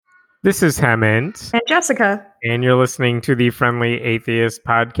This is Hemant, And Jessica. and you're listening to the Friendly Atheist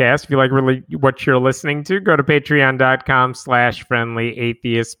Podcast. If you like really what you're listening to, go to patreon.com/Friendly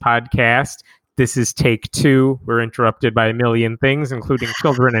Atheist Podcast. This is take 2. We're interrupted by a million things, including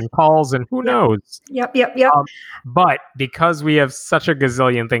children and calls, and who knows. Yep. But because we have such a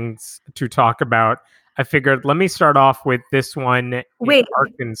gazillion things to talk about, I figured let me start off with this one in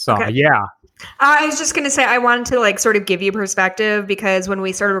Arkansas. Okay. Yeah. I was just going to say, I wanted to sort of give you perspective because when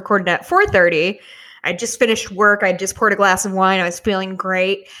we started recording at 4:30, I just finished work. I just poured a glass of wine. I was feeling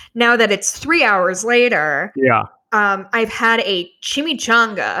great. Now that it's 3 hours later, Yeah. I've had a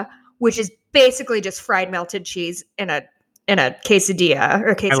chimichanga, which is basically just fried melted cheese in a quesadilla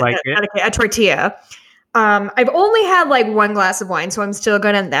or a tortilla. I've only had one glass of wine, so I'm still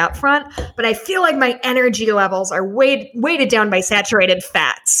good on that front. But I feel like my energy levels are weighted down by saturated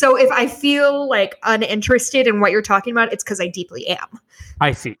fat. So if I feel uninterested in what you're talking about, it's because I deeply am.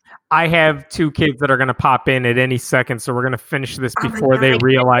 I see. I have 2 kids that are going to pop in at any second, so we're going to finish this before they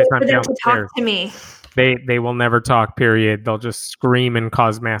realize I'm downstairs. To talk to me. They will never talk, period. They'll just scream and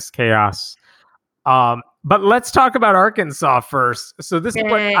cause mass chaos. But let's talk about Arkansas first. So this is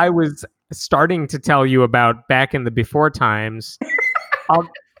what I was starting to tell you about back in the before times.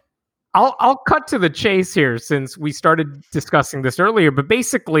 I'll cut to the chase here since we started discussing this earlier. But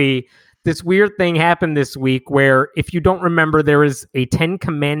basically, this weird thing happened this week where, if you don't remember, there is a 10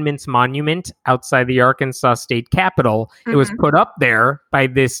 Commandments monument outside the Arkansas state capitol. Mm-hmm. It was put up there by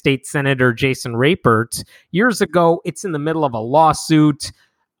this state senator, Jason Rapert, years ago. It's in the middle of a lawsuit.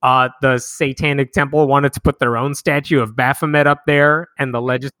 The Satanic Temple wanted to put their own statue of Baphomet up there, and the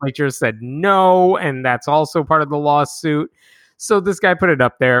legislature said no, and that's also part of the lawsuit. So this guy put it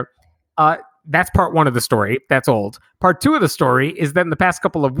up there. That's part 1 of the story. That's old. Part 2 of the story is that in the past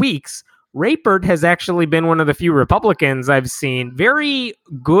couple of weeks, Rapert has actually been one of the few Republicans I've seen very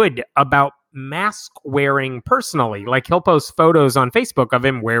good about mask wearing personally. Like, he'll post photos on Facebook of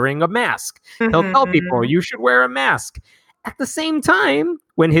him wearing a mask. Mm-hmm. He'll tell people, you should wear a mask. At the same time,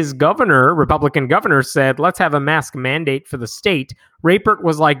 when his Republican governor said, let's have a mask mandate for the state, Rapert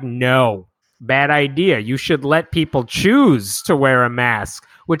was like, no, bad idea. You should let people choose to wear a mask,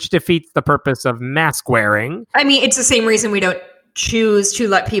 which defeats the purpose of mask wearing. I mean, it's the same reason we don't choose to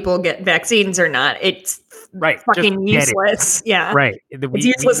let people get vaccines or not. It's fucking useless. Yeah. Right. It's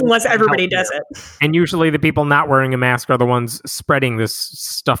useless unless everybody does it. And usually the people not wearing a mask are the ones spreading this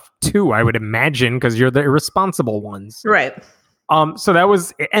stuff too, I would imagine, because you're the irresponsible ones. Right. So that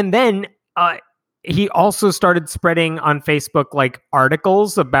was, and then he also started spreading on Facebook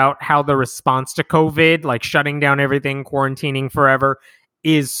articles about how the response to COVID, shutting down everything, quarantining forever,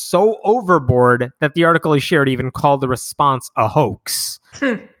 is so overboard that the article he shared even called the response a hoax.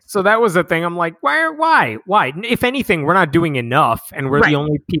 So that was the thing. I'm like, why? If anything, we're not doing enough, and we're the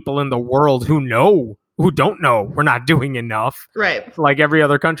only people in the world who don't know we're not doing enough. Right. Like every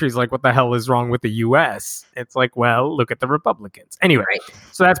other country's like, what the hell is wrong with the U.S.? It's like, well, look at the Republicans. Anyway,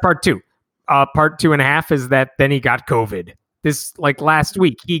 So that's part 2. Part 2.5 is that then he got COVID. This last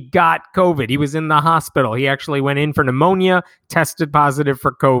week, he got COVID. He was in the hospital. He actually went in for pneumonia, tested positive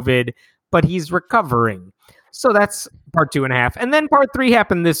for COVID, but he's recovering. So that's part 2.5. And then part 3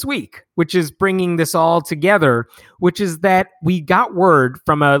 happened this week, which is bringing this all together, which is that we got word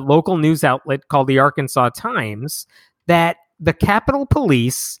from a local news outlet called the Arkansas Times that the Capitol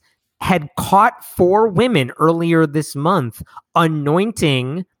Police had caught 4 women earlier this month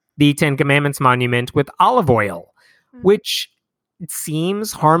anointing the 10 Commandments monument with olive oil, which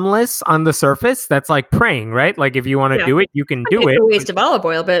seems harmless on the surface. That's like praying, right? Like, if you want to do it, you can do it. It's a waste of olive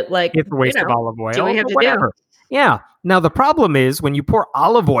oil, but it's a waste of olive oil. Do we have to whatever. Yeah. Now, the problem is when you pour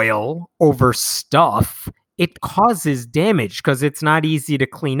olive oil over stuff, it causes damage because it's not easy to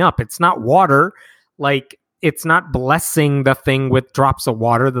clean up. It's not water. It's not blessing the thing with drops of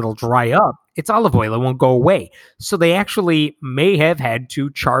water that'll dry up. It's olive oil. It won't go away. So they actually may have had to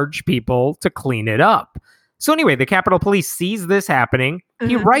charge people to clean it up. So anyway, the Capitol Police sees this happening. Mm-hmm.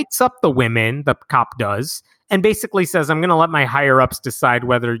 He writes up the women, the cop does, and basically says, I'm going to let my higher-ups decide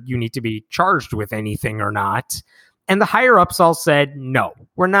whether you need to be charged with anything or not. And the higher-ups all said, no,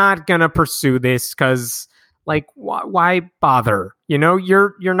 we're not going to pursue this because, why bother?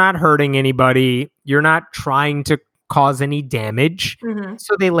 You're not hurting anybody. You're not trying to cause any damage. Mm-hmm.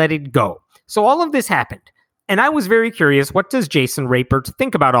 So they let it go. So all of this happened. And I was very curious, what does Jason Rapert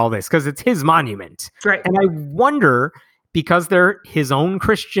think about all this? Because it's his monument. Right. And I wonder, because they're his own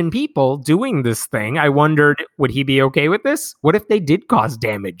Christian people doing this thing, I wondered, would he be okay with this? What if they did cause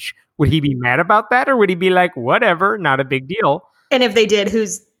damage? Would he be mad about that? Or would he be like, whatever, not a big deal? And if they did,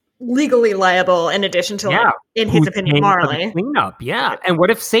 who's legally liable in addition to, like, in his opinion, morally. Cleanup, yeah. And what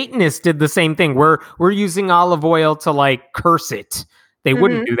if Satanists did the same thing? We're using olive oil to, like, curse it. They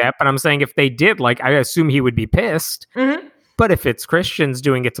wouldn't do that, but I'm saying if they did, like, I assume he would be pissed. Mm-hmm. But if it's Christians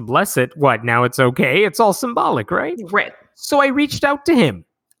doing it to bless it, what, now it's okay? It's all symbolic, right? Right. So I reached out to him.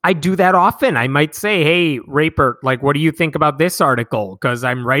 I do that often. I might say, hey, Raper, like, what do you think about this article? Because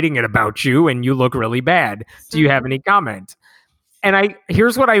I'm writing it about you and you look really bad. Do you have any comment? And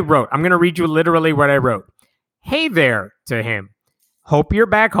here's what I wrote. I'm going to read you literally what I wrote. Hey there, to him. Hope you're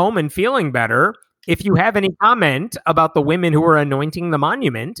back home and feeling better. If you have any comment about the women who are anointing the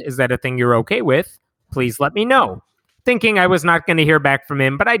monument, is that a thing you're okay with? Please let me know. Thinking I was not going to hear back from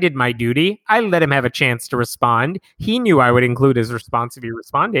him, but I did my duty. I let him have a chance to respond. He knew I would include his response if he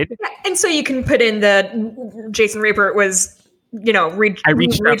responded. Yeah, and so you can put in the Jason Raper was, I reached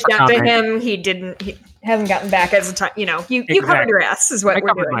out to him. He hasn't gotten back as a time. You covered your ass is what I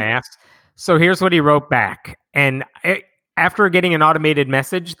covered my ass. So here's what he wrote back. And after getting an automated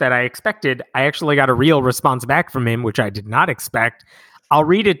message that I expected, I actually got a real response back from him, which I did not expect. I'll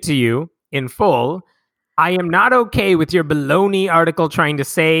read it to you in full. I am not okay with your baloney article trying to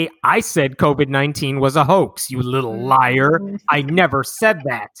say I said COVID-19 was a hoax, you little liar. I never said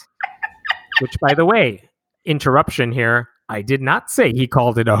that. Which, by the way, interruption here. I did not say he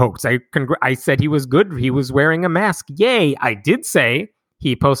called it a hoax. I said he was good. He was wearing a mask. Yay. I did say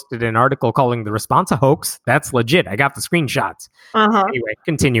he posted an article calling the response a hoax. That's legit. I got the screenshots. Anyway,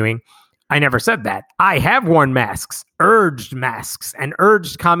 continuing. I never said that. I have worn masks, urged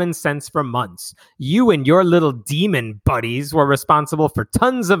common sense for months. You and your little demon buddies were responsible for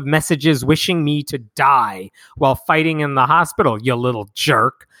tons of messages wishing me to die while fighting in the hospital, you little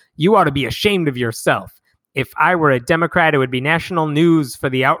jerk. You ought to be ashamed of yourself. If I were a Democrat, it would be national news for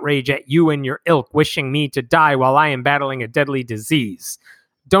the outrage at you and your ilk wishing me to die while I am battling a deadly disease.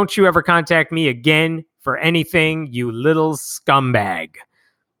 Don't you ever contact me again for anything, you little scumbag.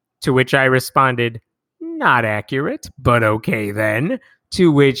 To which I responded, not accurate, but okay then.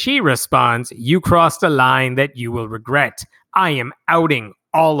 To which he responds, you crossed a line that you will regret. I am outing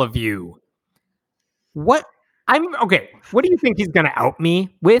all of you. What do you think he's going to out me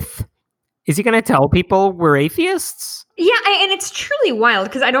with? Is he going to tell people we're atheists? Yeah, and it's truly wild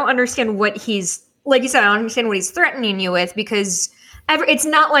because I don't understand what he's, like you said, I don't understand what he's threatening you with because it's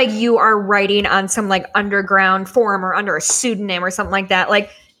not like you are writing on some like underground forum or under a pseudonym or something like that.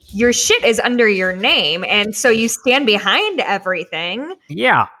 Like, your shit is under your name, and so you stand behind everything.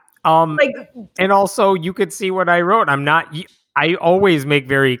 Yeah. And also you could see what I wrote. I always make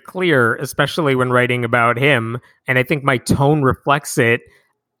very clear, especially when writing about him, and I think my tone reflects it.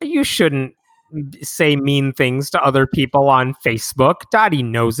 You shouldn't say mean things to other people on Facebook. Dottie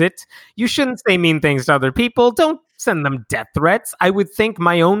knows it. You shouldn't say mean things to other people. Don't send them death threats. I would think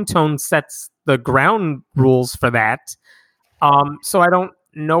my own tone sets the ground rules for that. So I don't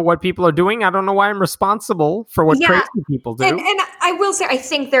know what people are doing. I don't know why I'm responsible for what crazy people do. And I will say, I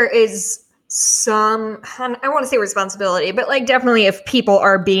think there is some, I want to say responsibility, but like definitely if people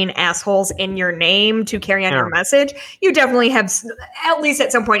are being assholes in your name to carry on your message, you definitely have, at least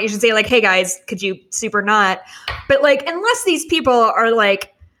at some point, you should say like, hey guys, could you super not? But like, unless these people are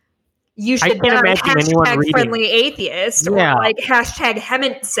like, you should hashtag friendly atheist or like hashtag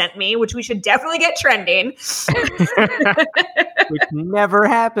Hemant sent me, which we should definitely get trending. Which never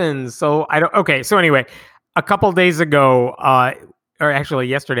happens. So so anyway, a couple days ago, or actually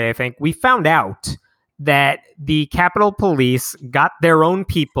yesterday, I think, we found out that the Capitol Police got their own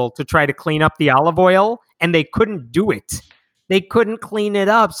people to try to clean up the olive oil, and they couldn't do it. They couldn't clean it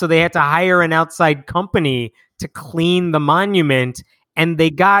up, so they had to hire an outside company to clean the monument. And they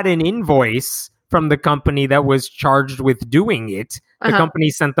got an invoice from the company that was charged with doing it. The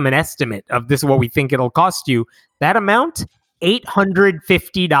company sent them an estimate of this is what we think it'll cost you. That amount,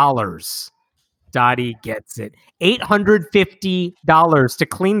 $850. Dottie gets it. $850 to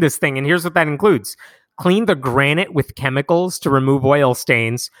clean this thing. And here's what that includes. Clean the granite with chemicals to remove oil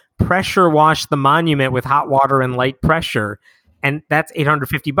stains. Pressure wash the monument with hot water and light pressure. And that's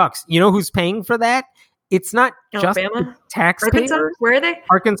 $850. You know who's paying for that? It's not Alabama? Just the taxpayers. Arkansas? Where are they?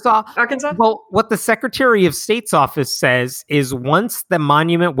 Arkansas. Arkansas? Well, what the Secretary of State's office says is once the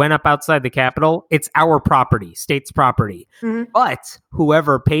monument went up outside the Capitol, it's our property, state's property. Mm-hmm. But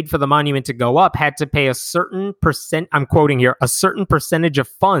whoever paid for the monument to go up had to pay a certain percent, I'm quoting here, a certain percentage of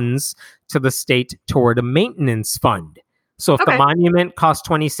funds to the state toward a maintenance fund. So if the monument cost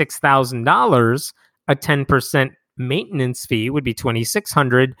 $26,000, a 10% maintenance fee would be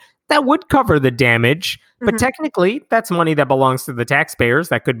 $2,600. that would cover the damage. But technically, that's money that belongs to the taxpayers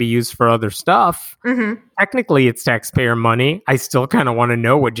that could be used for other stuff. Technically, it's taxpayer money. I still kind of want to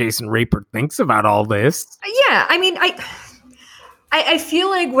know what Jason Rapert thinks about all this. Yeah, I mean, I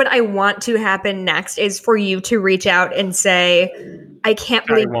feel like what I want to happen next is for you to reach out and say, I can't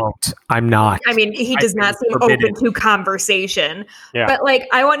believe... I won't. I'm not. I mean, he does not seem open to conversation. Yeah. But, like,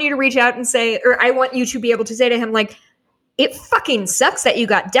 I want you to reach out and say, or I want you to be able to say to him, like, it fucking sucks that you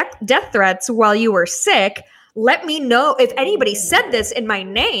got death threats while you were sick. Let me know. If anybody said this in my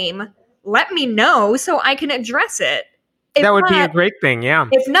name, let me know so I can address it. That would be a great thing, yeah.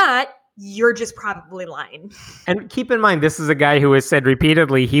 If not, you're just probably lying. And keep in mind, this is a guy who has said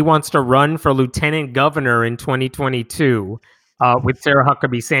repeatedly he wants to run for lieutenant governor in 2022 with Sarah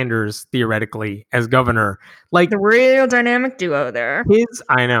Huckabee Sanders, theoretically, as governor. Like the real dynamic duo there.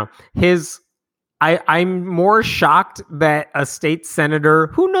 I'm more shocked that a state senator,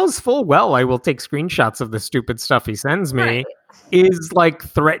 who knows full well I will take screenshots of the stupid stuff he sends me, is like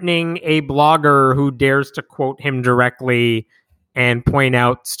threatening a blogger who dares to quote him directly and point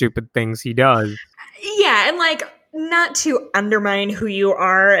out stupid things he does. Yeah, and like, not to undermine who you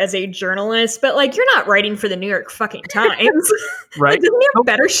are as a journalist, but like, you're not writing for the New York fucking Times. Right? Like, doesn't he have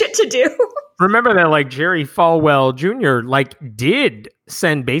better shit to do? Remember that like Jerry Falwell Jr. like did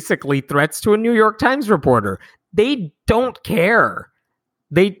send basically threats to a New York Times reporter. They don't care.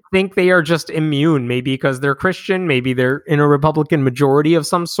 They think they are just immune, maybe because they're Christian, maybe they're in a Republican majority of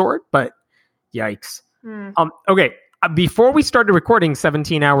some sort, but yikes. Okay. Before we started recording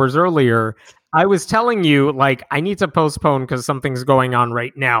 17 hours earlier, I was telling you, like, I need to postpone because something's going on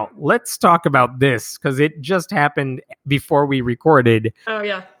right now. Let's talk about this because it just happened before we recorded. Oh,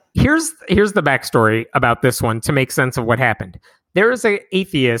 yeah. Here's the backstory about this one to make sense of what happened. There is an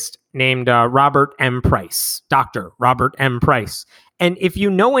atheist named Robert M. Price, Dr. Robert M. Price. And if you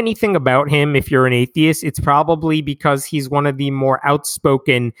know anything about him, if you're an atheist, it's probably because he's one of the more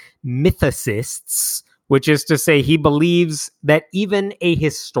outspoken mythicists, which is to say he believes that even a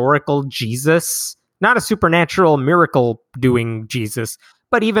historical Jesus, not a supernatural miracle-doing Jesus,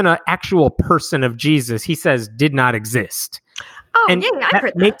 but even an actual person of Jesus, he says did not exist. Oh, and yeah, I've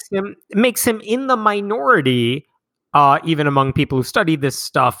heard that. Makes him in the minority, even among people who study this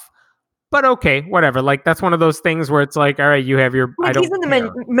stuff. But okay, whatever. Like, that's one of those things where it's like, all right, you have your... Like, he's in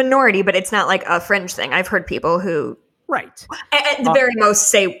the minority, but it's not like a fringe thing. I've heard people who... Right. At the very most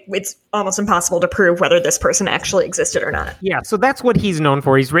say it's almost impossible to prove whether this person actually existed or not. Yeah, so that's what he's known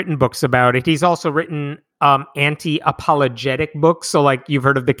for. He's written books about it. He's also written anti-apologetic books. So like you've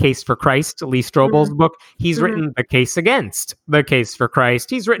heard of The Case for Christ, Lee Strobel's book. He's written The Case Against The Case for Christ.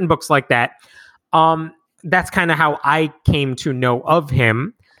 He's written books like that. That's kind of how I came to know of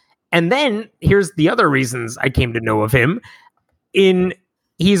him. And then here's the other reasons I came to know of him.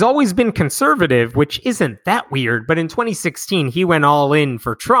 He's always been conservative, which isn't that weird. But in 2016, he went all in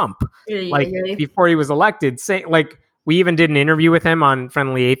for Trump. Before he was elected. We even did an interview with him on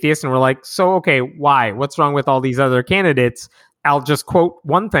Friendly Atheist, and we're like, so, okay, why? What's wrong with all these other candidates? I'll just quote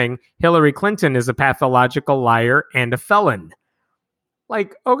one thing. Hillary Clinton is a pathological liar and a felon.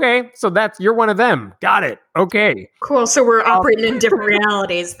 Like, okay, so you're one of them. Got it. Okay. Cool. So we're operating in different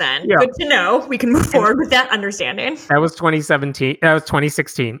realities then. Yeah. Good to know. We can move forward with that understanding. That was 2017. That was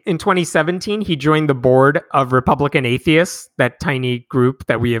 2016. In 2017, he joined the board of Republican Atheists, that tiny group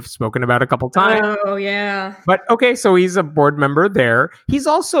that we have spoken about a couple times. Oh, yeah. But okay, so he's a board member there. He's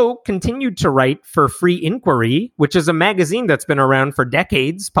also continued to write for Free Inquiry, which is a magazine that's been around for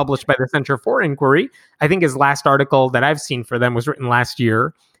decades, published by the Center for Inquiry. I think his last article that I've seen for them was written last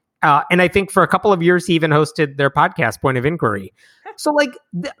year. And I think for a couple of years, he even hosted their podcast, Point of Inquiry. So like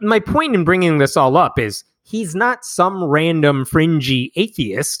my point in bringing this all up is he's not some random fringy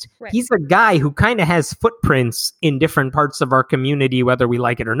atheist. Right. He's a guy who kind of has footprints in different parts of our community, whether we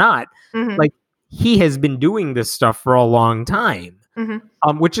like it or not. Like he has been doing this stuff for a long time,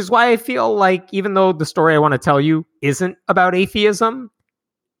 which is why I feel like even though the story I want to tell you isn't about atheism,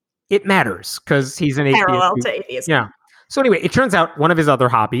 it matters because he's an atheist. Parallel to atheism. Yeah. So anyway, it turns out one of his other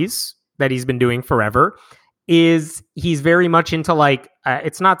hobbies that he's been doing forever is he's very much into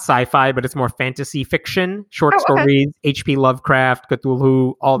it's not sci-fi, but it's more fantasy fiction, short stories, H.P. Lovecraft,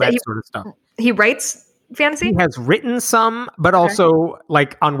 Cthulhu, all that sort of stuff. He writes fantasy? He has written some, but also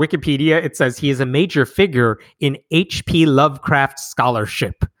like on Wikipedia, it says he is a major figure in H.P. Lovecraft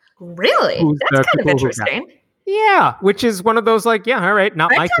scholarship. Really? That's kind of interesting. Guy. Yeah, which is one of those all right,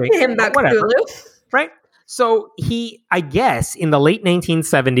 not my thing. I talked to him about Cthulhu. Right? So I guess in the late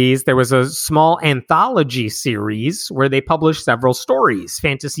 1970s, there was a small anthology series where they published several stories,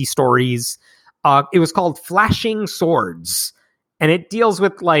 fantasy stories. It was called Flashing Swords. And it deals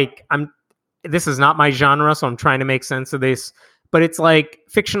with like, this is not my genre, so I'm trying to make sense of this, but it's like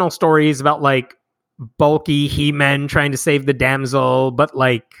fictional stories about like bulky He-Men trying to save the damsel, but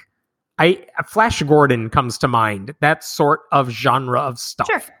like Flash Gordon comes to mind. That sort of genre of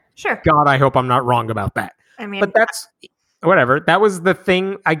stuff. Sure. God, I hope I'm not wrong about that. I mean, but that's whatever. That was the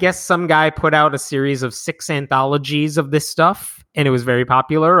thing. I guess some guy put out a series of 6 anthologies of this stuff, and it was very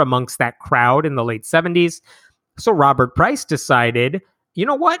popular amongst that crowd in the late 70s. So Robert Price decided, you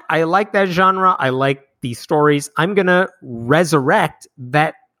know what? I like that genre. I like these stories. I'm going to resurrect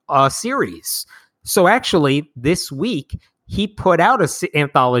that series. So actually, this week, he put out an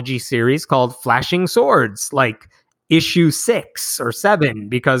anthology series called Flashing Swords, like issue 6 or 7,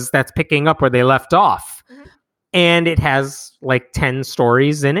 because that's picking up where they left off. Mm-hmm. And it has like 10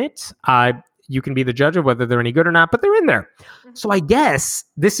 stories in it. You can be the judge of whether they're any good or not, but they're in there. Mm-hmm. So I guess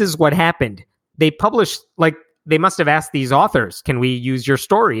this is what happened. They published, like, they must have asked these authors, can we use your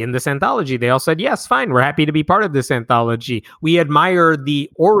story in this anthology? They all said, yes, fine. We're happy to be part of this anthology. We admire the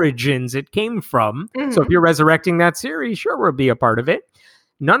origins it came from. Mm-hmm. So if you're resurrecting that series, sure, we'll be a part of it.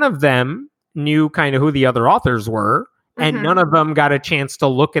 None of them knew kind of who the other authors were. And mm-hmm. none of them got a chance to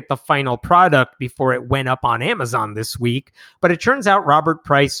look at the final product before it went up on Amazon this week. But it turns out Robert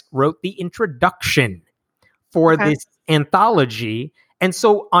Price wrote the introduction for this anthology. And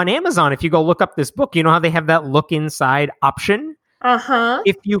so on Amazon, if you go look up this book, you know how they have that look inside option? Uh-huh.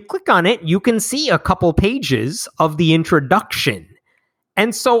 If you click on it, you can see a couple pages of the introduction.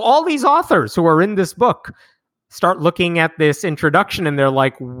 And so all these authors who are in this book start looking at this introduction and they're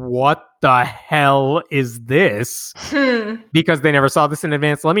like, what the hell is this? Because they never saw this in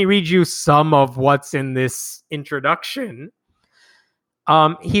advance. Let me read you some of what's in this introduction.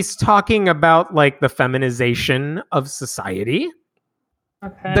 He's talking about like the feminization of society.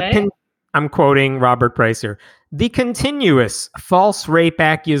 Okay. I'm quoting Robert Price here. The continuous false rape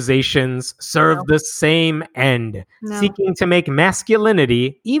accusations serve the same end, seeking to make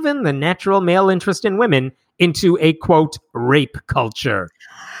masculinity, even the natural male interest in women, into a, quote, rape culture.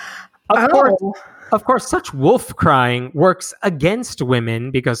 Of course, such wolf crying works against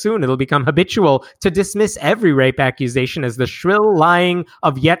women because soon it'll become habitual to dismiss every rape accusation as the shrill lying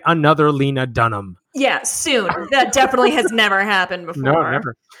of yet another Lena Dunham. Yeah, soon. That definitely has never happened before. No,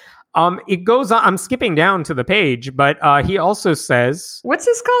 never. It goes on. I'm skipping down to the page, but he also says... What's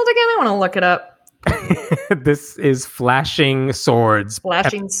this called again? I want to look it up. This is Flashing Swords.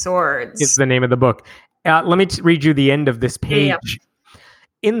 Flashing Swords is the name of the book. Let me read you the end of this page. Yeah.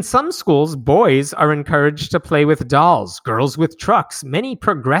 In some schools, boys are encouraged to play with dolls, girls with trucks. Many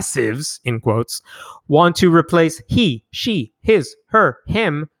progressives, in quotes, want to replace he, she, his, her,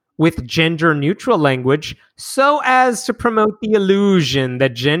 him with gender-neutral language so as to promote the illusion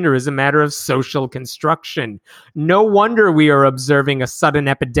that gender is a matter of social construction. No wonder we are observing a sudden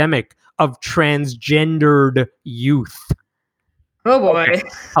epidemic of transgendered youth. Oh, boy. Okay,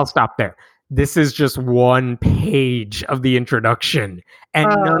 I'll stop there. This is just one page of the introduction, and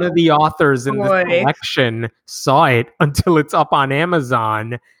none of the authors in this collection saw it until it's up on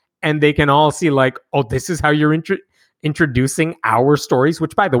Amazon, and they can all see like, oh, this is how you're introducing our stories,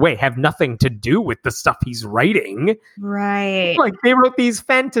 which, by the way, have nothing to do with the stuff he's writing. Right. Like, they wrote these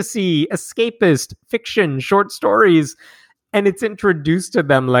fantasy, escapist, fiction, short stories, and it's introduced to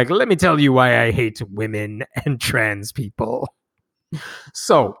them like, let me tell you why I hate women and trans people.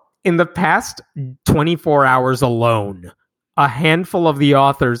 So, in the past 24 hours alone, a handful of the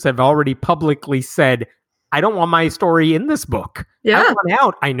authors have already publicly said, I don't want my story in this book. Yeah. I want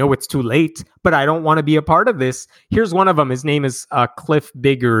out. I know it's too late, but I don't want to be a part of this. Here's one of them. His name is Cliff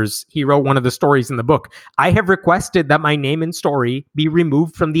Biggers. He wrote one of the stories in the book. I have requested that my name and story be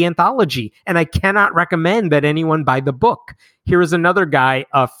removed from the anthology, and I cannot recommend that anyone buy the book. Here is another guy,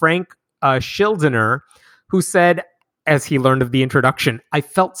 Frank Schildener, who said, as he learned of the introduction, I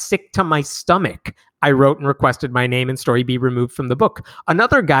felt sick to my stomach. I wrote and requested my name and story be removed from the book.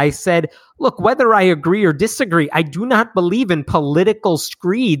 Another guy said, look, whether I agree or disagree, I do not believe in political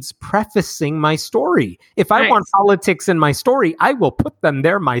screeds prefacing my story. If I want politics in my story, I will put them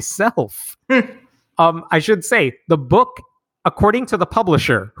there myself. I should say, the book, according to the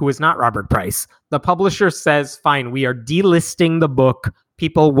publisher, who is not Robert Price, the publisher says, fine, we are delisting the book.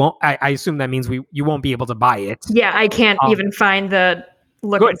 People won't, I assume that means you won't be able to buy it. Yeah, I can't even find the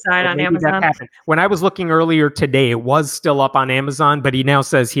look inside on Amazon. When I was looking earlier today, it was still up on Amazon, but he now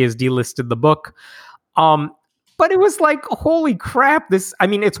says he has delisted the book. But it was like, holy crap,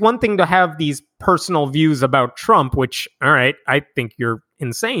 it's one thing to have these personal views about Trump, which, all right, I think you're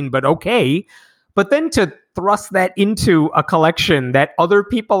insane, but okay. But then to thrust that into a collection that other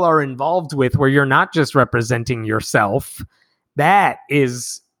people are involved with, where you're not just representing yourself, That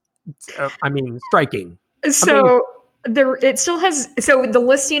is, striking. So it still has. So the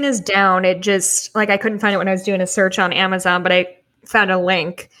listing is down. It just I couldn't find it when I was doing a search on Amazon, but I found a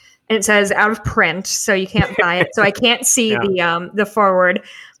link and it says out of print, so you can't buy it. So I can't see the forward.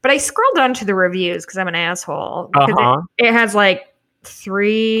 But I scrolled down to the reviews because I'm an asshole. It has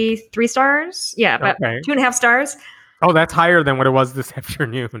three stars. Yeah, about 2.5 stars. Oh, that's higher than what it was this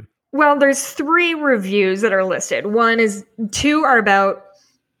afternoon. Well, there's 3 reviews that are listed. 2 are about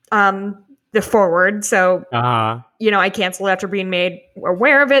the forward. So, I canceled after being made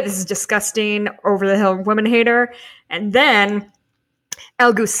aware of it. This is disgusting. Over the hill woman hater. And then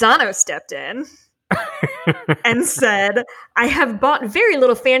El Gusano stepped in and said, I have bought very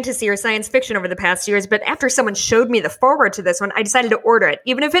little fantasy or science fiction over the past years, but after someone showed me the forward to this one, I decided to order it,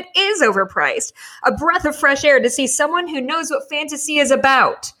 even if it is overpriced. A breath of fresh air to see someone who knows what fantasy is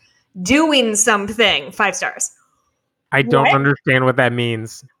about doing something. 5 stars. I don't understand what that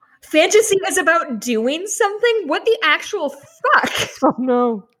means. Fantasy is about doing something? What the actual fuck? Oh,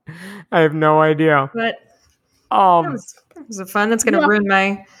 no. I have no idea. But that was fun. That's going to ruin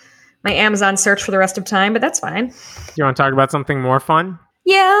my Amazon search for the rest of time, but that's fine. You want to talk about something more fun?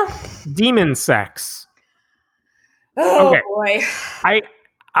 Yeah. Demon sex. Oh, boy.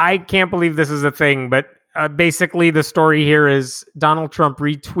 I can't believe this is a thing, but basically the story here is Donald Trump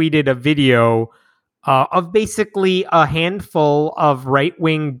retweeted a video of basically a handful of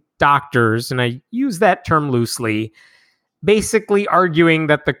right-wing doctors, and I use that term loosely, basically arguing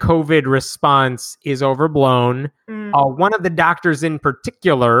that the COVID response is overblown. One of the doctors in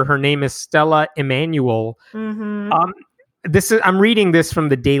particular, her name is Stella Immanuel. I'm reading this from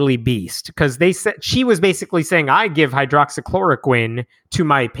the Daily Beast because they said she was basically saying, I give hydroxychloroquine to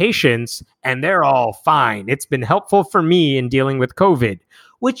my patients and they're all fine. It's been helpful for me in dealing with COVID,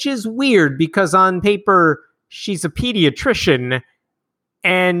 which is weird because on paper, she's a pediatrician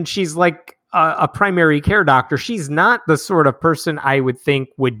and she's like a primary care doctor. She's not the sort of person I would think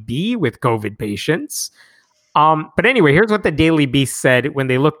would be with COVID patients. But anyway, here's what the Daily Beast said when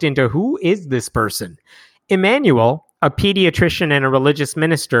they looked into who is this person. Immanuel, a pediatrician and a religious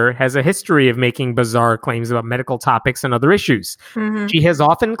minister, has a history of making bizarre claims about medical topics and other issues. She has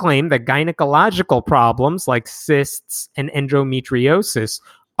often claimed that gynecological problems like cysts and endometriosis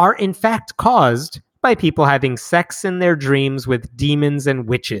are in fact caused by people having sex in their dreams with demons and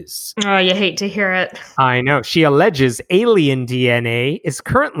witches. Oh, you hate to hear it. I know. She alleges alien DNA is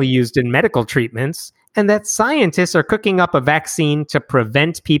currently used in medical treatments and that scientists are cooking up a vaccine to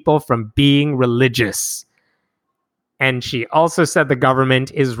prevent people from being religious. And she also said the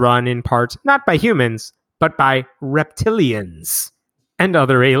government is run in part not by humans, but by reptilians and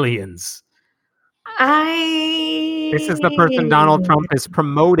other aliens. This is the person Donald Trump is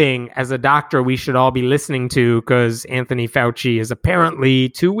promoting as a doctor we should all be listening to because Anthony Fauci is apparently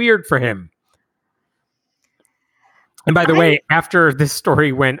too weird for him. And by the way, after this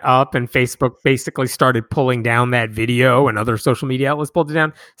story went up and Facebook basically started pulling down that video and other social media outlets pulled it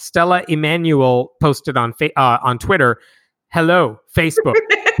down, Stella Immanuel posted on Twitter, "Hello, Facebook,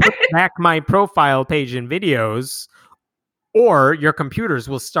 put back my profile page and videos, or your computers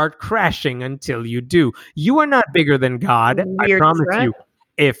will start crashing until you do. You are not bigger than God. I promise you.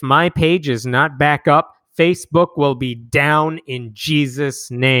 If my page is not back up, Facebook will be down in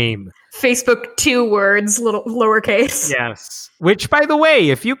Jesus' name." Facebook, 2 words, little lowercase. Yes. Which, by the way,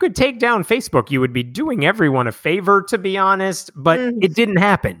 if you could take down Facebook, you would be doing everyone a favor, to be honest, but it didn't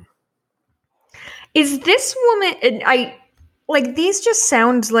happen. Is this woman, these just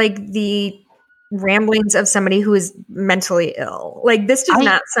sound like the ramblings of somebody who is mentally ill. Like, this does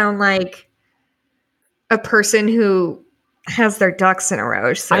not sound like a person who has their ducks in a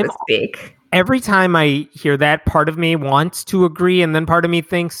row, so to speak. Every time I hear that, part of me wants to agree, and then part of me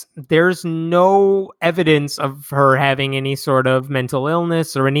thinks there's no evidence of her having any sort of mental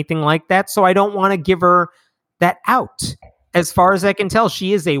illness or anything like that, so I don't want to give her that out. As far as I can tell,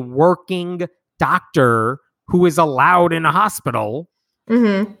 she is a working doctor who is allowed in a hospital.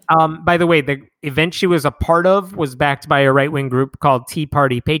 By the way, the event she was a part of was backed by a right-wing group called Tea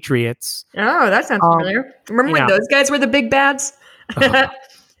Party Patriots. Oh, that sounds familiar. Remember when those guys were the big bads?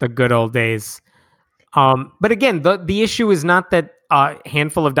 The good old days. But again, the issue is not that a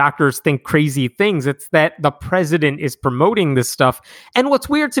handful of doctors think crazy things. It's that the president is promoting this stuff. And what's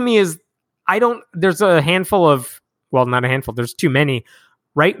weird to me is there's a handful of, well, not a handful, there's too many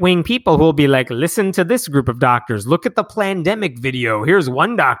right-wing people who will be like, listen to this group of doctors. Look at the pandemic video. Here's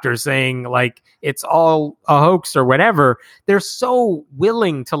one doctor saying like it's all a hoax or whatever. They're so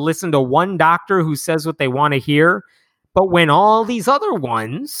willing to listen to one doctor who says what they want to hear. But when all these other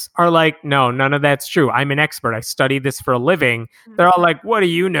ones are like, no, none of that's true. I'm an expert. I study this for a living. They're all like, what do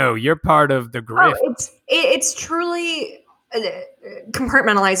you know? You're part of the grift. Oh, it's truly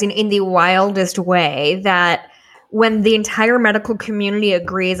compartmentalizing in the wildest way that when the entire medical community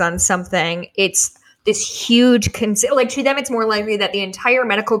agrees on something, it's this huge like to them, it's more likely that the entire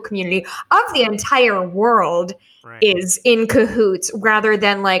medical community of the entire world is in cahoots rather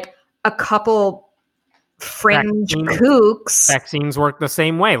than like a couple fringe kooks. Vaccines work the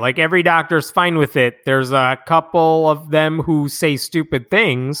same way. Like every doctor's fine with it. There's a couple of them who say stupid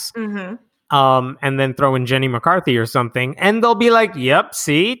things, and then throw in Jenny McCarthy or something, and they'll be like, "Yep,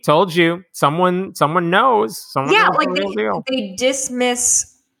 see, told you. Someone knows." Someone knows like they dismiss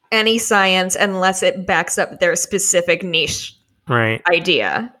any science unless it backs up their specific niche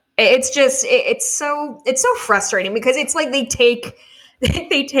idea. It's just it's so frustrating because it's like they take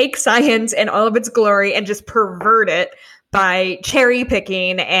science and all of its glory and just pervert it by cherry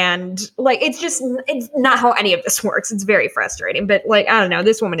picking, and like it's not how any of this works. It's very frustrating, but like I don't know,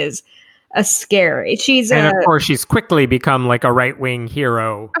 this woman is a scary. Of course she's quickly become like a right-wing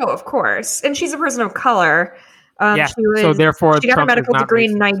hero. Oh, of course, and she's a person of color. So therefore, she got a medical degree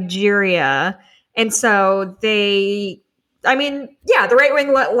in Nigeria, and so the right wing,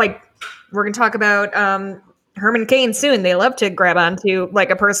 like we're gonna talk about Herman Cain soon. They love to grab onto like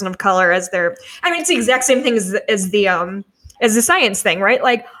a person of color as their. I mean, it's the exact same thing as the science thing, right?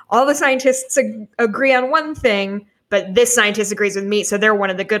 Like all the scientists agree on one thing, but this scientist agrees with me, so they're one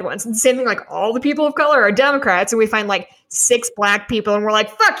of the good ones. And the same thing, like all the people of color are Democrats, and we find like 6 black people, and we're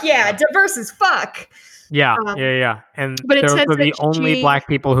like, fuck yeah, diverse as fuck. Yeah. And those are the only black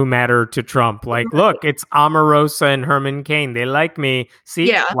people who matter to Trump. Like, look, it's Omarosa and Herman Cain. They like me.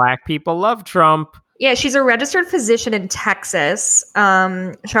 See, black people love Trump. Yeah, she's a registered physician in Texas.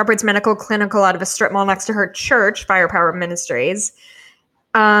 She operates medical clinical out of a strip mall next to her church, Firepower Ministries.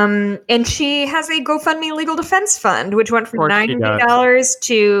 And she has a GoFundMe legal defense fund, which went from $90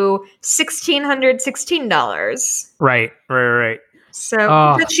 to $1,616. Right.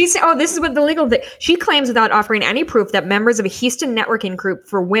 So this is what the legal thing. She claims without offering any proof that members of a Houston networking group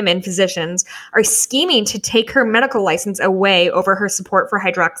for women physicians are scheming to take her medical license away over her support for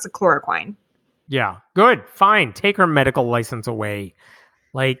hydroxychloroquine. Yeah, good, fine. Take her medical license away.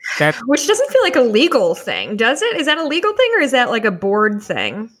 Like that, which doesn't feel like a legal thing, does it? Is that a legal thing or is that like a board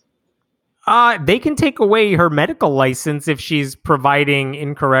thing? They can take away her medical license if she's providing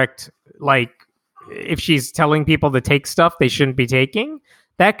incorrect, like if she's telling people to take stuff they shouldn't be taking.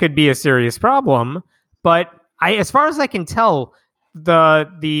 That could be a serious problem. But as far as I can tell,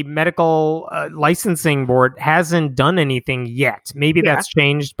 the medical licensing board hasn't done anything yet. Maybe that's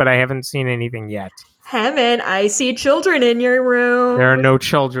changed, but I haven't seen anything yet. Heaven, I see children in your room. There are no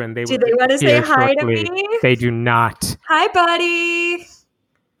children. Do they want to say hi to me? They do not. Hi, buddy.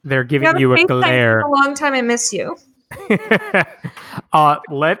 They're giving you a glare. It's been a long time. I miss you.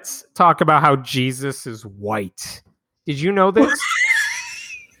 Let's talk about how Jesus is white. Did you know this?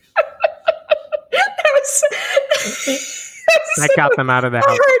 That got them out of the house.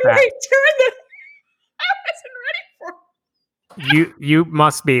 I wasn't ready for it. You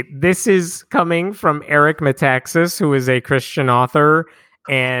must be. This is coming from Eric Metaxas, who is a Christian author,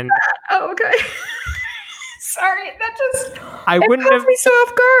 and okay. Sorry, that just wouldn't have me so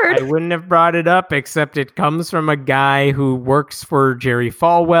off guard. I wouldn't have brought it up, except it comes from a guy who works for Jerry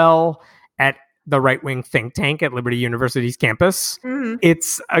Falwell at the right-wing think tank at Liberty University's campus. Mm-hmm.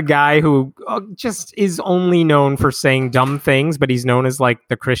 It's a guy who just is only known for saying dumb things, but he's known as like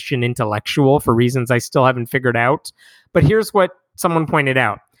the Christian intellectual for reasons I still haven't figured out. But here's what someone pointed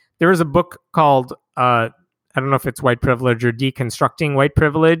out. There is a book called, I don't know if it's White Privilege or Deconstructing White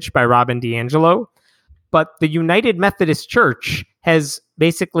Privilege by Robin DiAngelo. But the United Methodist Church has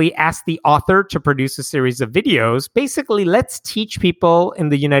basically asked the author to produce a series of videos. Basically, let's teach people in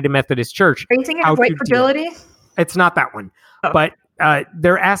the United Methodist Church. Are you thinking of white fragility? It's not that one. Oh. But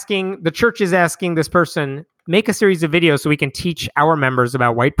the church is asking this person, make a series of videos so we can teach our members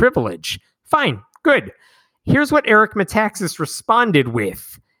about white privilege. Fine, good. Here's what Eric Metaxas responded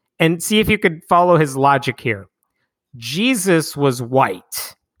with, and see if you could follow his logic here. Jesus was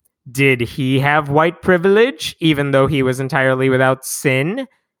white. Did he have white privilege, even though he was entirely without sin?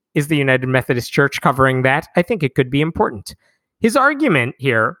 Is the United Methodist Church covering that? I think it could be important. His argument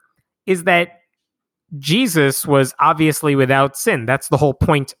here is that Jesus was obviously without sin. That's the whole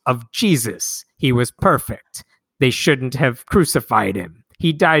point of Jesus. He was perfect. They shouldn't have crucified him.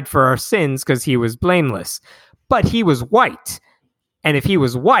 He died for our sins because he was blameless. But he was white. And if he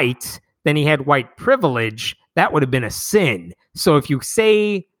was white, then he had white privilege. That would have been a sin. So if you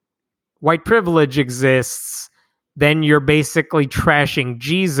say white privilege exists, then you're basically trashing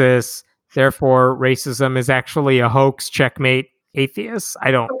Jesus. Therefore, racism is actually a hoax. Checkmate, atheists.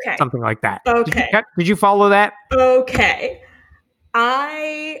 I don't. Okay. Something like that. Okay. Did you follow that? Okay.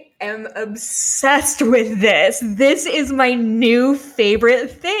 I am obsessed with this. This is my new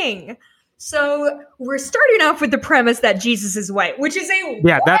favorite thing. So we're starting off with the premise that Jesus is white, which is a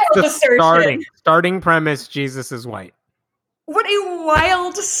that's the assertion. starting premise. Jesus is white. What a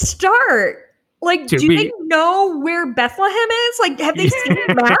wild start! Like, do they know where Bethlehem is? Like, have they seen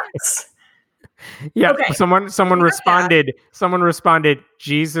maps? Yeah. Okay. Someone responded. That. Someone responded.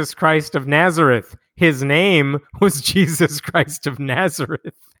 Jesus Christ of Nazareth. His name was Jesus Christ of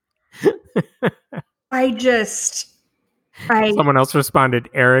Nazareth. Someone else responded,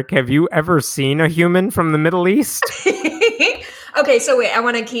 Eric, have you ever seen a human from the Middle East? Okay, so wait,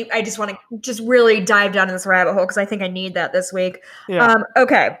 I just want to really dive down in this rabbit hole because I think I need that this week. Yeah.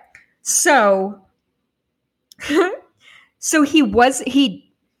 Okay, so could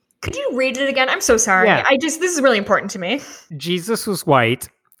you read it again? I'm so sorry. Yeah. This is really important to me. Jesus was white.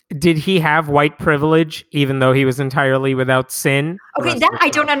 Did he have white privilege even though he was entirely without sin? Okay, I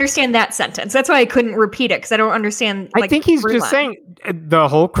don't understand that sentence. That's why I couldn't repeat it because I don't understand. I think he's just saying the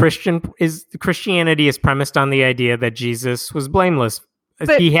whole Christianity is premised on the idea that Jesus was blameless.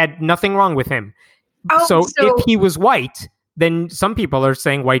 But he had nothing wrong with him. So if he was white, then some people are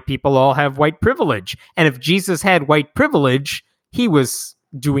saying white people all have white privilege. And if Jesus had white privilege, he was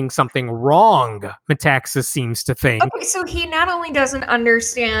doing something wrong, Metaxas seems to think. Okay, so he not only doesn't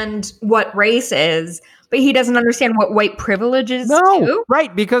understand what race is, but he doesn't understand what white privilege is too?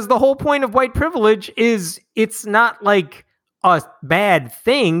 Right, because the whole point of white privilege is it's not like a bad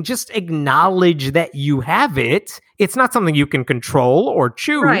thing, just acknowledge that you have it. It's not something you can control or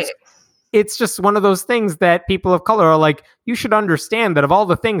choose. Right. It's just one of those things that people of color are like, you should understand that of all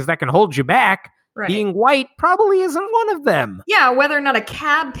the things that can hold you back, right, being white probably isn't one of them. Yeah, whether or not a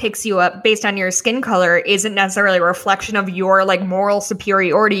cab picks you up based on your skin color isn't necessarily a reflection of your like moral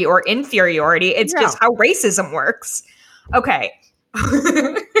superiority or inferiority. It's just how racism works. Okay.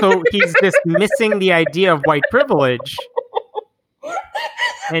 So he's dismissing the idea of white privilege.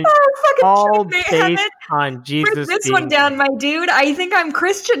 And all based on Jesus. Bring this one down, my dude. I think I'm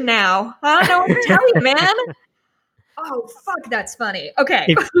Christian now. I don't know what to tell you, man. Oh, fuck, that's funny. Okay.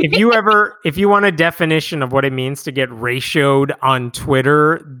 If you want a definition of what it means to get ratioed on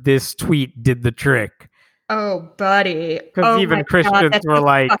Twitter, this tweet did the trick. Oh, buddy. Because even Christians were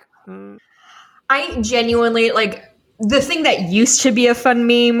like... I genuinely, like, the thing that used to be a fun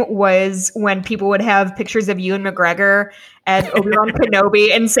meme was when people would have pictures of Ewan McGregor and Obi-Wan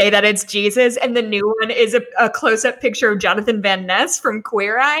Kenobi and say that it's Jesus, and the new one is a close-up picture of Jonathan Van Ness from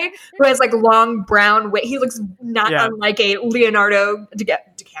Queer Eye, who has like long brown he looks not unlike a Leonardo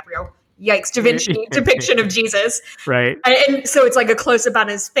DiCaprio, yikes, Da Vinci depiction of Jesus. Right. And so it's like a close-up on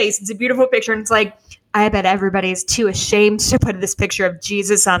his face. It's a beautiful picture, and it's like, I bet everybody's too ashamed to put this picture of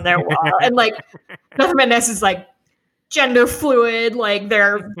Jesus on their wall. And like, Jonathan Van Ness is like, gender fluid, like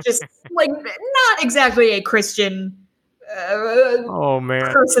they're just like not exactly a Christian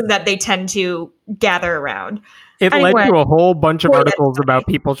person that they tend to gather around. It led to a whole bunch of articles about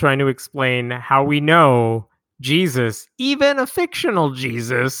people trying to explain how we know Jesus, even a fictional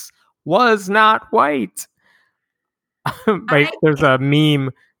Jesus, was not white. There's a meme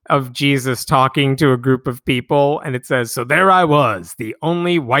of Jesus talking to a group of people, and it says, "So there I was, the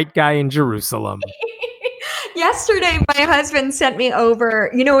only white guy in Jerusalem." Yesterday, my husband sent me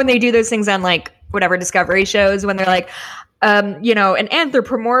over, you know, when they do those things on like whatever Discovery shows, when they're like, an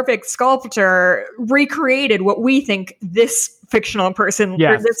anthropomorphic sculptor recreated what we think this fictional person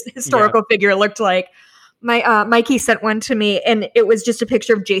or this historical figure looked like. My Mikey sent one to me, and it was just a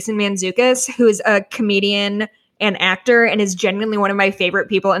picture of Jason Mantzoukas, who is a comedian and actor and is genuinely one of my favorite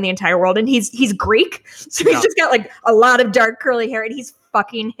people in the entire world. And he's Greek, so he's just got like a lot of dark curly hair, and he's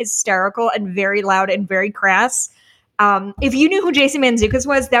fucking hysterical and very loud and very crass. If you knew who Jason Mantzoukas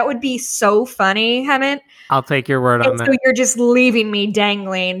was, that would be so funny, Hemant. I'll take your word on that. So you're just leaving me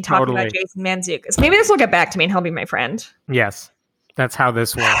dangling talking about Jason Mantzoukas. Maybe this will get back to me and he'll be my friend. Yes, that's how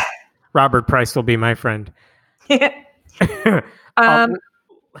this works. Robert Price will be my friend.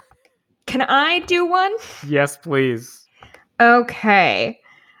 Can I do one? Yes, please. Okay.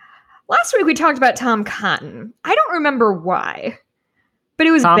 Last week we talked about Tom Cotton. I don't remember why, but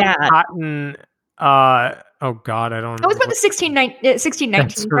it was bad. Cotton, oh God, I don't know. It was about the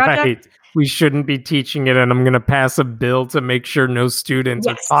 1619 project. Right. We shouldn't be teaching it, and I'm going to pass a bill to make sure no students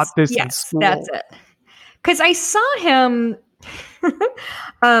are taught this in school. That's it. Because I saw him...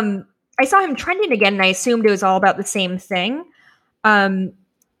 I saw him trending again, and I assumed it was all about the same thing.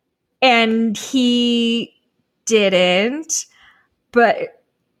 And he didn't, but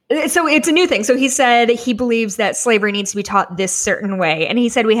so it's a new thing. So he said he believes that slavery needs to be taught this certain way. And he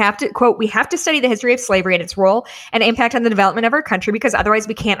said, we have to, quote, we have to study the history of slavery and its role and impact on the development of our country because otherwise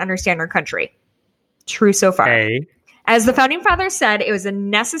we can't understand our country. True so far. Hey. As the founding fathers said, it was a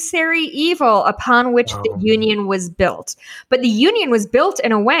necessary evil upon which the Union was built. But the Union was built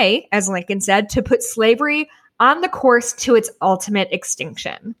in a way, as Lincoln said, to put slavery on the course to its ultimate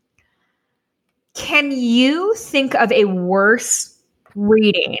extinction. Can you think of a worse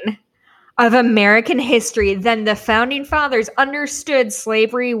reading of American history than the founding fathers understood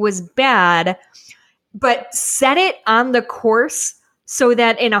slavery was bad, but set it on the course so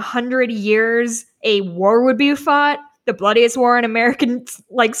that in 100 years a war would be fought, the bloodiest war on American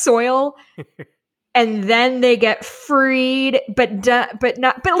soil, and then they get freed, but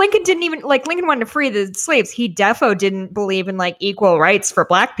Lincoln didn't even Lincoln wanted to free the slaves. He defo didn't believe in equal rights for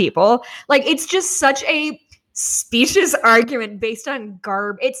black people. It's just such a specious argument based on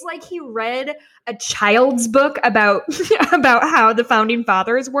garb. It's like he read a child's book about about how the founding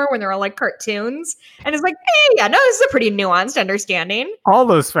fathers were when they're all cartoons, and it's like, hey, yeah, no, this is a pretty nuanced understanding. All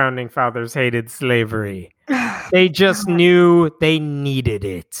those founding fathers hated slavery. They just knew they needed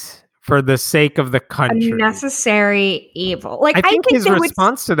it for the sake of the country. A necessary evil. I think his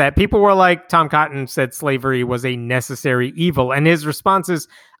response to that, people were like, Tom Cotton said slavery was a necessary evil, and his response is,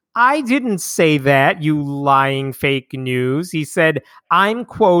 I didn't say that, you lying fake news. He said, I'm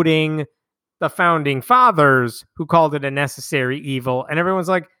quoting the founding fathers who called it a necessary evil. And everyone's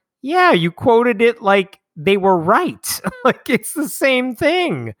like, yeah, you quoted it like they were right. It's the same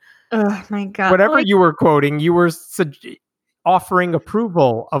thing. Oh my God. Whatever you were quoting, you were offering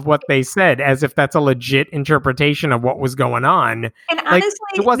approval of what they said as if that's a legit interpretation of what was going on. And honestly,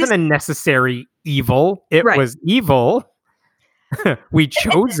 it wasn't a necessary evil. It was evil. We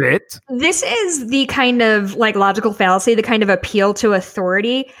chose it. This is the kind of logical fallacy, the kind of appeal to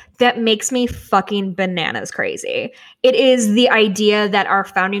authority that makes me fucking bananas crazy. It is the idea that our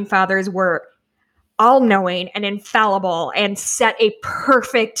founding fathers were all-knowing and infallible and set a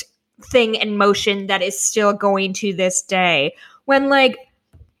perfect thing in motion that is still going to this day. When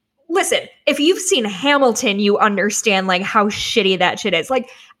listen, if you've seen Hamilton, you understand how shitty that shit is.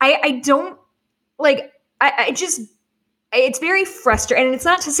 It's very frustrating. And it's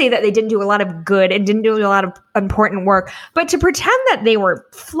not to say that they didn't do a lot of good and didn't do a lot of important work, but to pretend that they were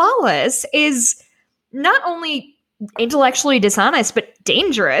flawless is not only intellectually dishonest, but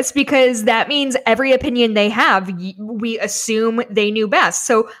dangerous, because that means every opinion they have, we assume they knew best.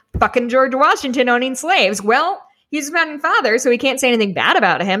 So fucking George Washington owning slaves. Well, he's a founding father, so we can't say anything bad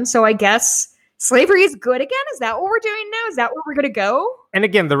about him. So I guess slavery is good again? Is that what we're doing now? Is that where we're going to go? And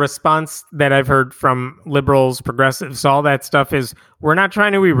again, the response that I've heard from liberals, progressives, all that stuff is, we're not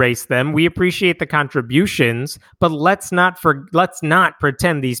trying to erase them. We appreciate the contributions, but let's not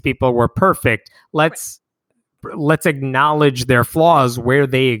pretend these people were perfect. Let's acknowledge their flaws where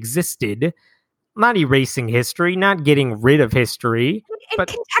they existed. Not erasing history, not getting rid of history. And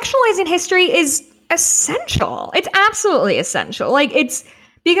contextualizing history is essential. It's absolutely essential. It's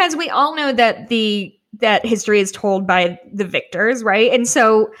because we all know that that history is told by the victors, right? And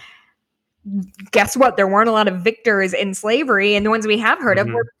so guess what? There weren't a lot of victors in slavery, and the ones we have heard of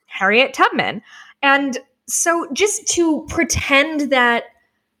were Harriet Tubman. And so just to pretend that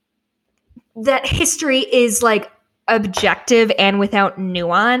history is objective and without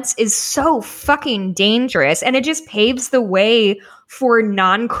nuance is so fucking dangerous, and it just paves the way for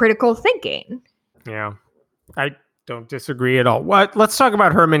non-critical thinking. Yeah. I don't disagree at all. Let's talk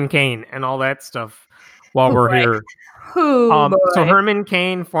about Herman Cain and all that stuff while we're here. So Herman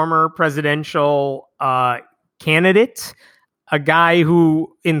Cain, former presidential candidate, a guy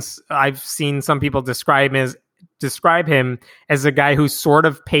who I've seen some people describe him as a guy who sort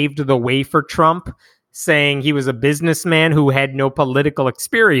of paved the way for Trump, saying he was a businessman who had no political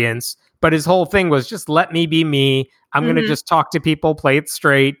experience, but his whole thing was just let me be me. I'm going to just talk to people, play it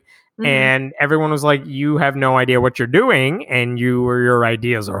straight. And everyone was like, you have no idea what you're doing, and your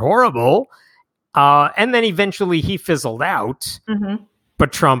ideas are horrible. And then eventually he fizzled out,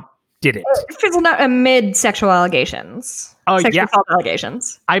 but Trump didn't. Fizzled out amid sexual allegations. Sexual assault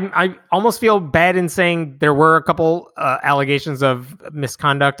allegations. I almost feel bad in saying there were a couple allegations of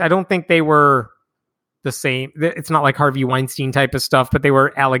misconduct. I don't think they were the same. It's not like Harvey Weinstein type of stuff, but they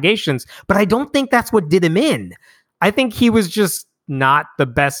were allegations. But I don't think that's what did him in. I think he was just not the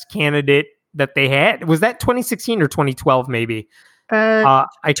best candidate that they had. Was that 2016 or 2012 maybe? I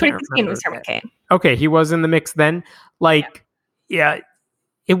can't remember. Was Herman Cain. Okay, he was in the mix then.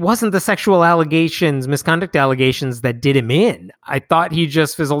 it wasn't the sexual allegations, misconduct allegations that did him in. I thought he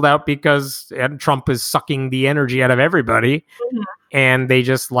just fizzled out because Trump is sucking the energy out of everybody. Mm-hmm. And they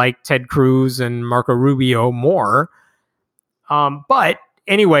just like Ted Cruz and Marco Rubio more. But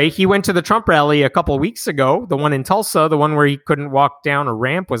anyway, he went to the Trump rally a couple of weeks ago, the one in Tulsa, the one where he couldn't walk down a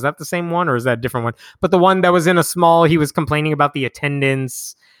ramp. Was that the same one or is that a different one? But the one that was in a small, he was complaining about the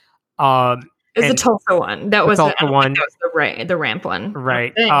attendance. It was the Tulsa one. That was the one. That was the ramp one.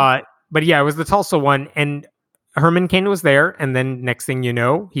 Right. But yeah, it was the Tulsa one. And Herman Cain was there. And then next thing you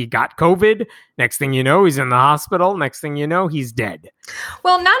know, he got COVID. Next thing you know, he's in the hospital. Next thing you know, he's dead.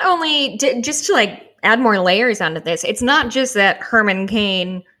 Well, not only just to like add more layers onto this, it's not just that Herman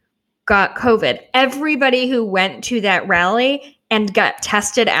Cain got COVID. Everybody who went to that rally and got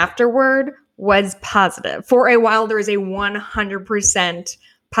tested afterward was positive. For a while, there was a 100%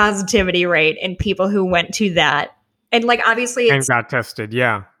 positivity rate in people who went to that. And like, obviously and got tested.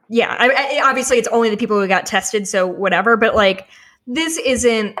 Yeah. Yeah. Obviously it's only the people who got tested. So whatever, but like, this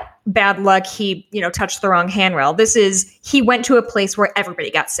isn't bad luck. He, touched the wrong handrail. This is, he went to a place where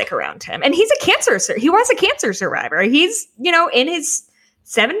everybody got sick around him, and he was a cancer survivor. He's, in his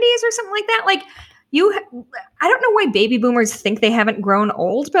 70s or something like that. Like I don't know why baby boomers think they haven't grown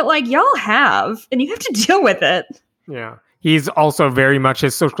old, but like y'all have, and you have to deal with it. Yeah. He's also very much,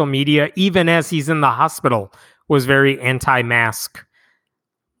 his social media, even as he's in the hospital, was very anti-mask.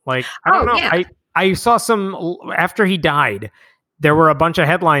 Like, I don't know. Yeah. I saw some, after he died, there were a bunch of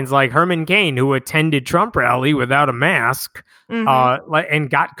headlines like Herman Cain, who attended Trump rally without a mask, and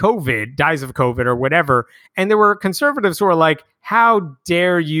got COVID, dies of COVID or whatever. And there were conservatives who were like, how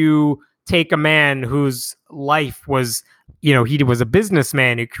dare you take a man whose life was, he was a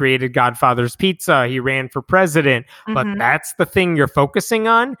businessman who created Godfather's Pizza. He ran for president, but that's the thing you're focusing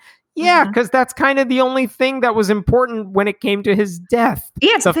on. Yeah, because that's kind of the only thing that was important when it came to his death.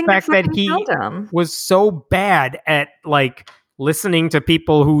 Yeah, the fact that he was so bad at like listening to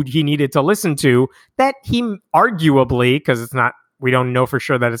people who he needed to listen to that he arguably, because it's not, we don't know for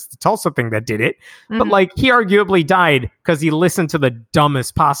sure that it's the Tulsa thing that did it, but like he arguably died because he listened to the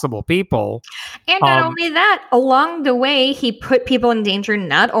dumbest possible people. And not only that, along the way, he put people in danger,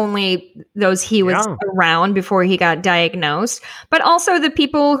 not only those he was around before he got diagnosed, but also the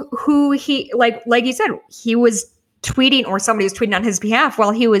people who he, like you said, he was tweeting, or somebody was tweeting on his behalf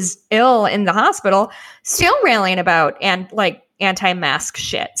while he was ill in the hospital, still rallying about and like anti-mask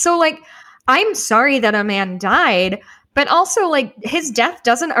shit. So like, I'm sorry that a man died, but also, like, his death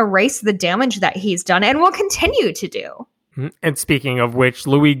doesn't erase the damage that he's done and will continue to do. And speaking of which,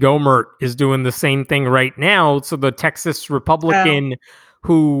 Louis Gohmert is doing the same thing right now. So the Texas Republican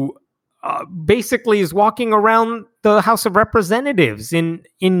who basically is walking around the House of Representatives in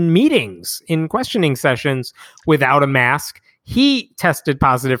meetings, in questioning sessions without a mask. He tested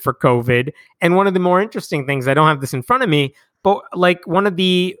positive for COVID. And one of the more interesting things, I don't have this in front of me, but like one of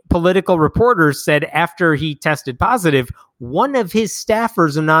the political reporters said after he tested positive, one of his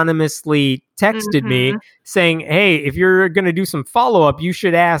staffers anonymously texted me saying, hey, if you're going to do some follow-up, you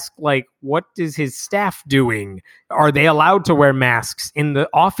should ask, like, what is his staff doing? Are they allowed to wear masks in the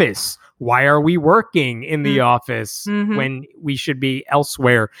office? Why are we working in the office when we should be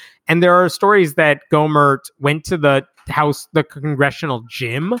elsewhere? And there are stories that Gohmert went to the congressional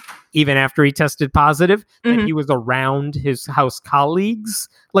gym, even after he tested positive, that he was around his House colleagues.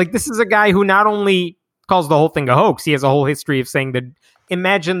 Like, this is a guy who not only calls the whole thing a hoax, he has a whole history of saying that,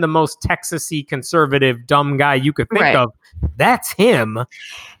 imagine the most Texas-y conservative dumb guy you could think of. That's him.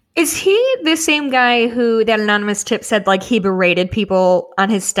 Is he the same guy who that anonymous tip said like he berated people on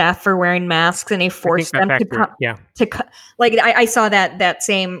his staff for wearing masks and he forced them to like I saw that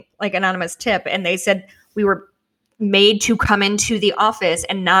same like anonymous tip, and they said we were made to come into the office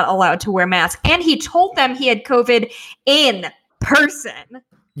and not allowed to wear masks, and he told them he had COVID in person.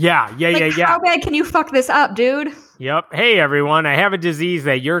 Yeah. How bad can you fuck this up, dude? Yep. Hey, everyone, I have a disease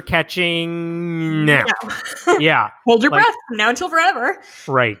that you're catching now. Yeah. Hold your breath from now until forever.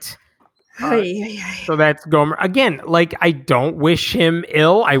 Right. So that's Gohmert. Again, like, I don't wish him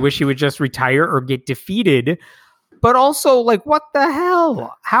ill. I wish he would just retire or get defeated. But also, like, what the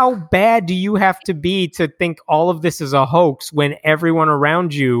hell? How bad do you have to be to think all of this is a hoax when everyone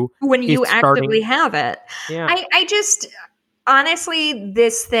around you when you actively have it? Yeah. I just... Honestly,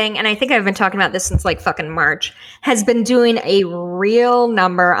 this thing, and I think I've been talking about this since like fucking March, has been doing a real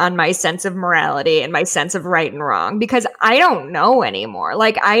number on my sense of morality and my sense of right and wrong, because I don't know anymore.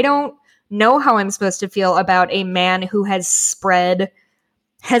 Like, I don't know how I'm supposed to feel about a man who has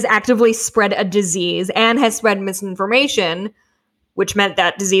actively spread a disease and has spread misinformation, which meant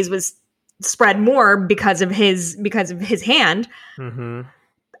that disease was spread more because of his hand.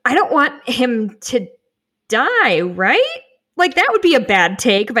 I don't want him to die, right? Like, that would be a bad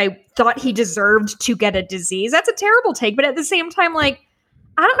take if I thought he deserved to get a disease. That's a terrible take. But at the same time, like,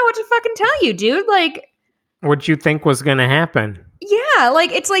 I don't know what to fucking tell you, dude. Like, what'd you think was going to happen? Yeah,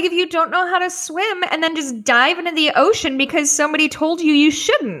 like, it's like if you don't know how to swim and then just dive into the ocean because somebody told you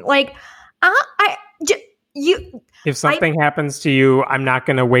shouldn't. Like, if something happens to you, I'm not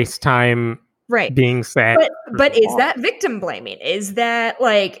going to waste time being sad. But is that victim blaming? Is that,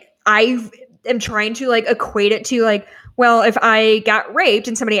 like, I am trying to, like, equate it to, like, well, if I got raped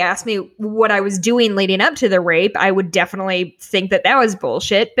and somebody asked me what I was doing leading up to the rape, I would definitely think that was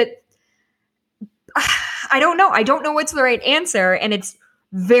bullshit. But I don't know. I don't know what's the right answer, and it's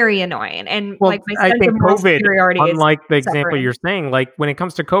very annoying. And like, my sense of moral superiority, unlike the example you're saying, like, when it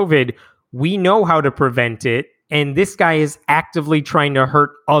comes to COVID, we know how to prevent it, and this guy is actively trying to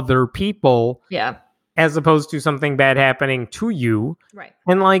hurt other people. Yeah. As opposed to something bad happening to you. Right.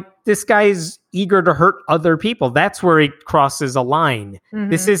 And, like, this guy's eager to hurt other people. That's where he crosses a line. Mm-hmm.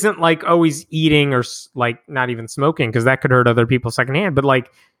 This isn't like, oh, he's eating or, like, not even smoking, because that could hurt other people secondhand. But, like,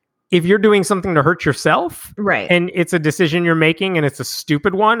 if you're doing something to hurt yourself, right, and it's a decision you're making and it's a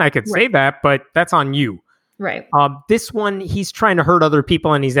stupid one, I could say that, but that's on you. Right. This one, he's trying to hurt other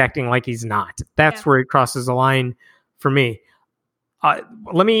people and he's acting like he's not. That's where it crosses a line for me.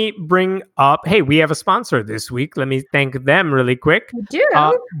 Let me bring up, hey, we have a sponsor this week. Let me thank them really quick.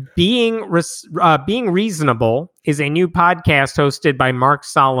 Being Reasonable is a new podcast hosted by Mark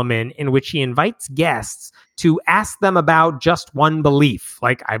Solomon, in which he invites guests to ask them about just one belief.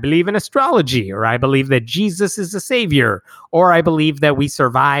 Like, I believe in astrology, or I believe that Jesus is a savior, or I believe that we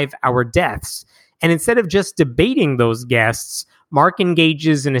survive our deaths. And instead of just debating those guests, Mark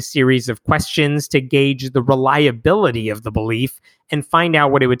engages in a series of questions to gauge the reliability of the belief and find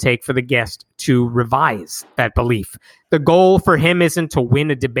out what it would take for the guest to revise that belief. The goal for him isn't to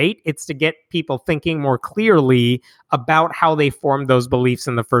win a debate, it's to get people thinking more clearly about how they formed those beliefs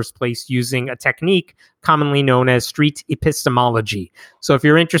in the first place using a technique commonly known as street epistemology. So if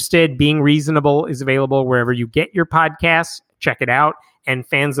you're interested, Being Reasonable is available wherever you get your podcasts. Check it out. And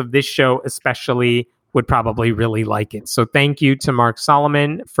fans of this show especially would probably really like it. So thank you to Mark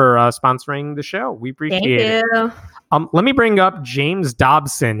Solomon for sponsoring the show. We appreciate it. Let me bring up James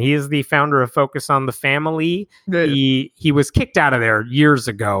Dobson. He is the founder of Focus on the Family. He was kicked out of there years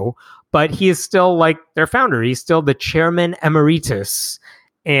ago, but he is still, like, their founder. He's still the chairman emeritus.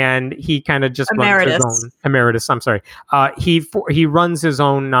 And he kind of just runs his own emeritus. I'm sorry. He runs his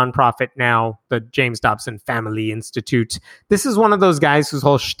own nonprofit now, the James Dobson Family Institute. This is one of those guys whose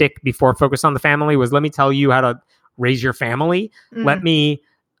whole shtick before Focus on the Family was, let me tell you how to raise your family. Mm. Let me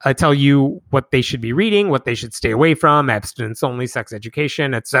tell you what they should be reading, what they should stay away from, abstinence only, sex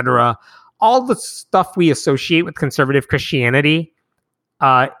education, etc. All the stuff we associate with conservative Christianity.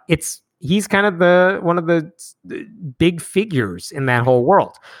 He's kind of one of the big figures in that whole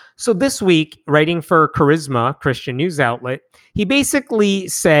world. So this week, writing for Charisma, Christian news outlet, he basically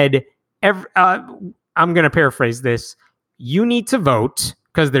said, I'm going to paraphrase this, you need to vote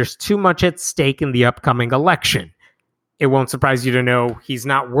because there's too much at stake in the upcoming election. It won't surprise you to know he's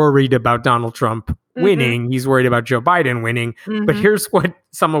not worried about Donald Trump winning. He's worried about Joe Biden winning. But here's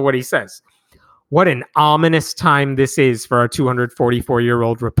some of what he says. What an ominous time this is for our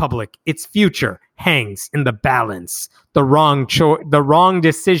 244-year-old republic. Its future hangs in the balance. The wrong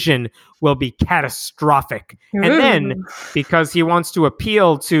decision will be catastrophic. And then, because he wants to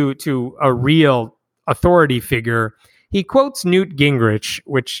appeal to a real authority figure, he quotes Newt Gingrich,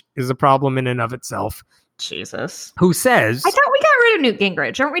 which is a problem in and of itself. Jesus. Who says... I thought we got rid of Newt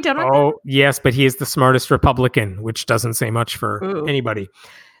Gingrich. Aren't we done with him? Oh, yes, but he is the smartest Republican, which doesn't say much for anybody.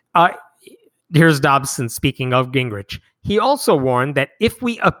 Here's Dobson speaking of Gingrich. He also warned that if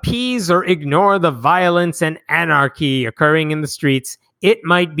we appease or ignore the violence and anarchy occurring in the streets, it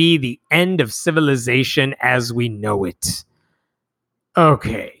might be the end of civilization as we know it.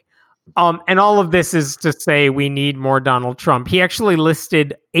 Okay. And all of this is to say we need more Donald Trump. He actually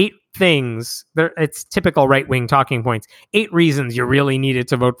listed 8 things. It's typical right-wing talking points. 8 reasons you really needed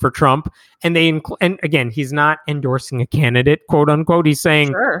to vote for Trump. And and again, he's not endorsing a candidate, quote unquote. He's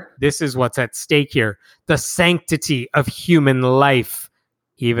saying, This is what's at stake here. The sanctity of human life.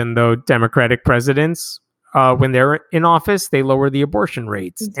 Even though Democratic presidents, when they're in office, they lower the abortion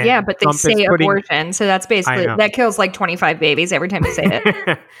rates. Yeah, but they say abortion. So that's basically, that kills like 25 babies every time you say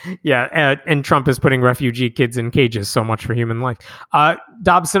it. Yeah, and Trump is putting refugee kids in cages. So much for human life.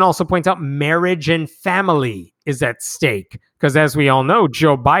 Dobson also points out marriage and family is at stake. Because as we all know,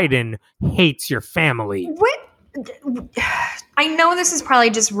 Joe Biden hates your family. What? I know this is probably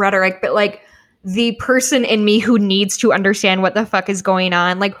just rhetoric, but, like, the person in me who needs to understand what the fuck is going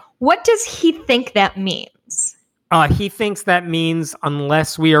on. Like, what does he think that means? He thinks that means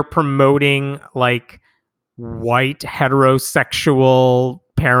unless we are promoting like white heterosexual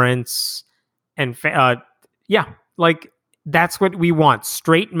parents and like that's what we want.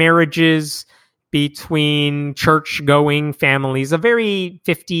 Straight marriages between church-going families, a very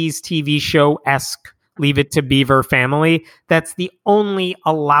 50s TV show-esque Leave It to Beaver family. That's the only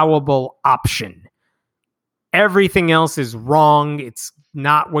allowable option. Everything else is wrong. It's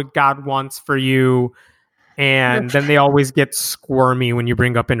not what God wants for you. And then they always get squirmy when you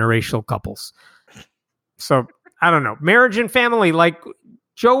bring up interracial couples. So, I don't know. Marriage and family, like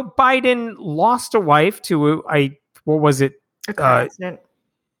Joe Biden lost a wife to what was it?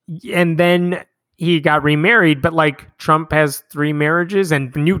 And then he got remarried, but like Trump has 3 marriages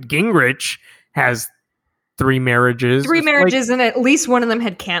and Newt Gingrich has 3 marriaes. And at least one of them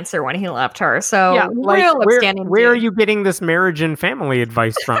had cancer when he left her. So yeah, where are you getting this marriage and family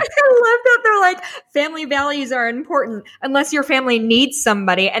advice from? I love that they're like, family values are important unless your family needs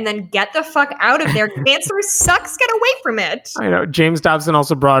somebody, and then get the fuck out of there. Cancer sucks. Get away from it. I know. James Dobson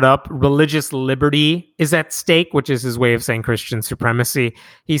also brought up religious liberty is at stake, which is his way of saying Christian supremacy.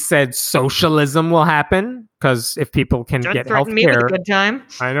 He said socialism will happen because if people can get health care. Good time.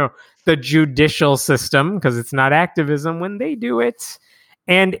 I know. The judicial system, because it's not activism when they do it,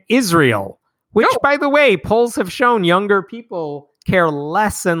 and Israel, which, by the way, polls have shown younger people care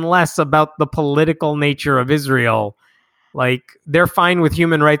less and less about the political nature of Israel. Like, they're fine with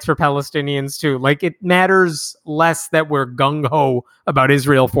human rights for Palestinians, too. Like, it matters less that we're gung-ho about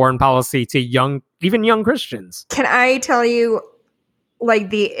Israel foreign policy to even young Christians. Can I tell you,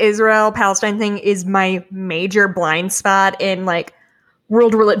 like, the Israel-Palestine thing is my major blind spot in, like,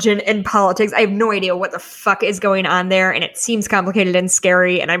 world religion and politics. I have no idea what the fuck is going on there, and it seems complicated and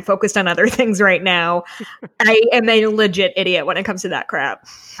scary, and I'm focused on other things right now. I am a legit idiot when it comes to that crap.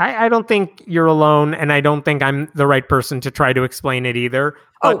 I don't think you're alone, and I don't think I'm the right person to try to explain it either.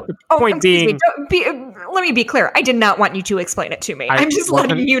 But the point being... let me be clear. I did not want you to explain it to me. I'm just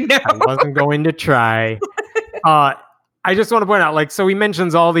letting you know. I wasn't going to try. I just want to point out, like, so he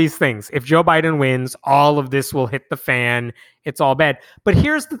mentions all these things. If Joe Biden wins, all of this will hit the fan. It's all bad. But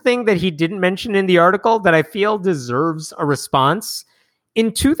here's the thing that he didn't mention in the article that I feel deserves a response.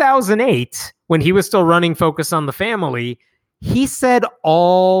 In 2008, when he was still running Focus on the Family, he said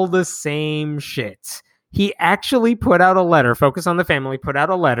all the same shit. He actually put out a letter. Focus on the Family put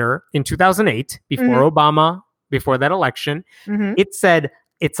out a letter in 2008 before Obama, before that election. It said,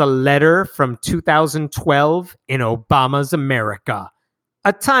 it's a letter from 2012 in Obama's America.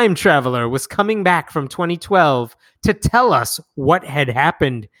 A time traveler was coming back from 2012 to tell us what had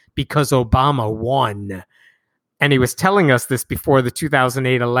happened because Obama won. And he was telling us this before the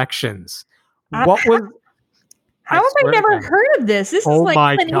 2008 elections. What was... How have I never heard of this? This is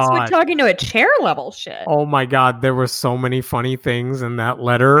like Clint Eastwood talking to a chair level shit. Oh my God, there were so many funny things in that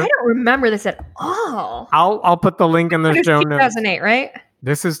letter. I don't remember this at all. I'll put the link in the show notes. 2008, right?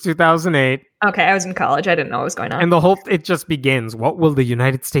 This is 2008. Okay, I was in college. I didn't know what was going on. And it just begins. What will the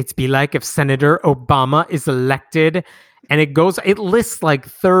United States be like if Senator Obama is elected? And it lists like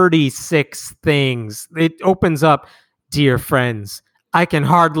 36 things. It opens up, dear friends, I can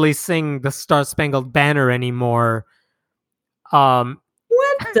hardly sing the Star-Spangled Banner anymore. What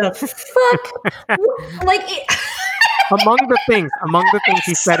the fuck? Among the things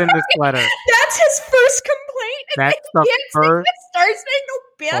he said in this letter. That's his first complaint. That's the first. Star-Spangled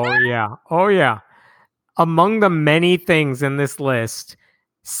Banner. Oh yeah. Among the many things in this list,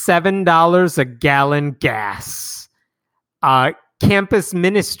 $7 a gallon gas. Campus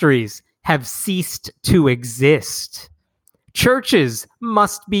ministries have ceased to exist. Churches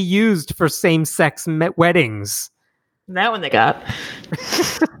must be used for same-sex weddings. That one they got.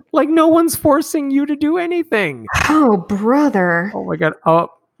 Like, no one's forcing you to do anything. Oh, brother. Oh, my God. Oh,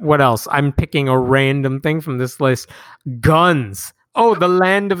 what else? I'm picking a random thing from this list. Guns. Oh, the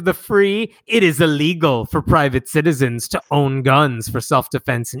land of the free. It is illegal for private citizens to own guns for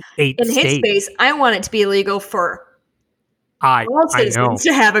self-defense in 8 states. In his space, I want it to be illegal for all citizens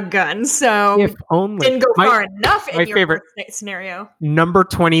to have a gun. So if only. Didn't go far enough in your favorite scenario. Number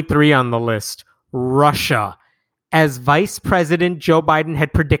 23 on the list, Russia. As Vice President Joe Biden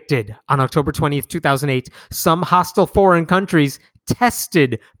had predicted on October 20th, 2008, some hostile foreign countries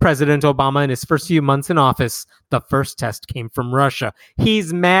tested President Obama in his first few months in office. The first test came from Russia.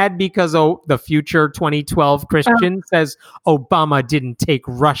 He's mad because the future 2012 Christian says Obama didn't take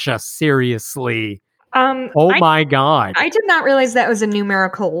Russia seriously. My God. I did not realize that was a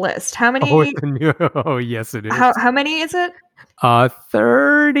numerical list. How many? Oh, yes, it is. How many is it?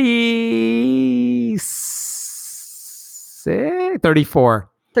 34.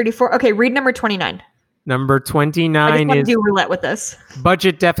 34. Okay, read number 29. Number 29 is do roulette with this.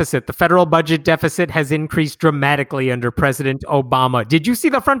 Budget deficit. The federal budget deficit has increased dramatically under President Obama. Did you see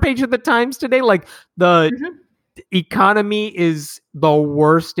the front page of the Times today? Like the economy is the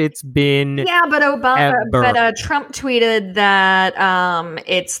worst it's been. Yeah, but Trump tweeted that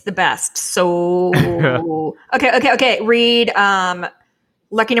it's the best. So okay. Read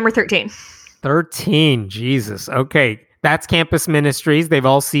lucky number 13. 13. Jesus. Okay. That's Campus Ministries. They've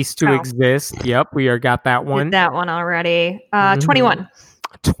all ceased to exist. Yep, we got that one. Did that one already. 21.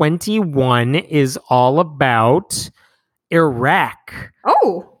 21 is all about Iraq.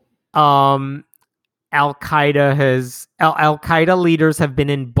 Oh. Al-Qaeda leaders have been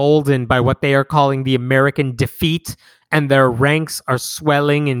emboldened by what they are calling the American defeat, and their ranks are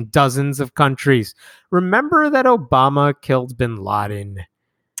swelling in dozens of countries. Remember that Obama killed bin Laden?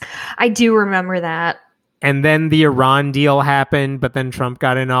 I do remember that. And then the Iran deal happened, but then Trump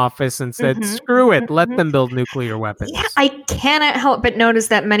got in office and said, screw it, let them build nuclear weapons. Yeah, I cannot help but notice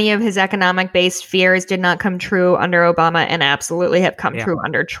that many of his economic-based fears did not come true under Obama and absolutely have come true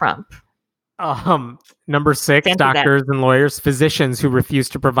under Trump. Number 6, doctors and lawyers, physicians who refuse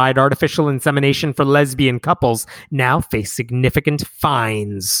to provide artificial insemination for lesbian couples now face significant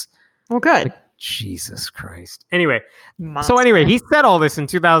fines. Well, good. Jesus Christ. Anyway, he said all this in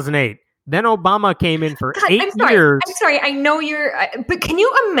 2008. Then Obama came in for 8 years. I'm sorry. I know but can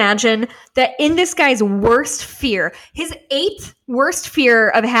you imagine that in this guy's worst fear, his 8th worst fear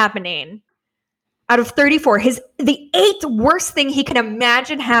of happening out of 34, the 8th worst thing he can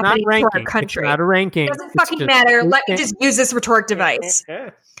imagine happening to our country. It's not a ranking. It doesn't fucking matter. Let me just use this rhetoric device.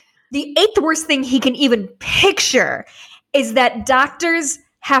 The 8th worst thing he can even picture is that doctors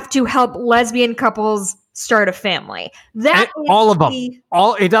have to help lesbian couples start a family. All of them.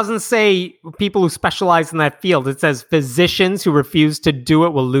 It doesn't say people who specialize in that field. It says physicians who refuse to do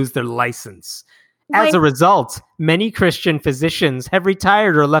it will lose their license. As a result, many Christian physicians have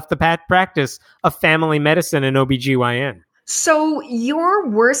retired or left the practice of family medicine and OBGYN. So your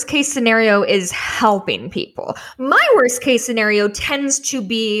worst case scenario is helping people. My worst case scenario tends to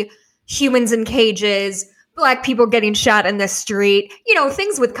be humans in cages, Black people getting shot in the street,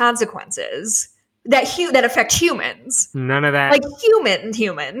 things with consequences that affect humans. None of that. Like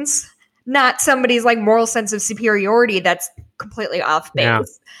humans, not somebody's moral sense of superiority that's completely off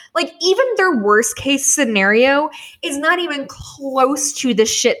base. Yeah. Even their worst case scenario is not even close to the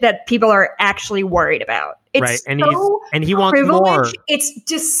shit that people are actually worried about. It's right, and he wants more. It's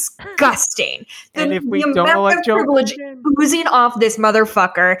disgusting. And if we don't elect Joe privilege oozing off this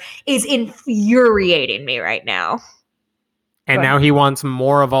motherfucker is infuriating me right now. And now he wants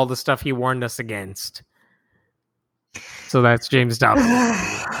more of all the stuff he warned us against. So that's James Dobson.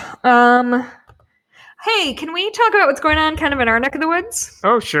 Hey, can we talk about what's going on kind of in our neck of the woods?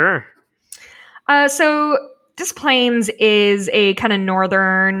 Oh, sure. So Des Plaines is a kind of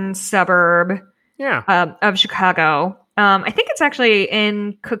northern suburb of Chicago. I think it's actually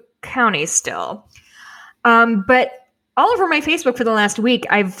in Cook County still. But all over my Facebook for the last week,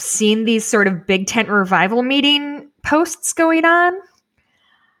 I've seen these sort of big tent revival meeting posts going on.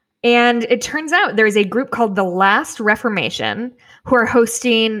 And it turns out there's a group called The Last Reformation who are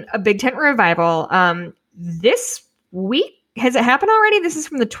hosting a big tent revival this week. Has it happened already? This is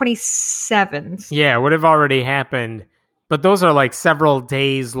from the 27th. Yeah, it would have already happened. But those are several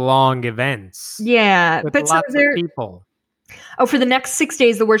days long events. Yeah. With lots of people. Oh, for the next 6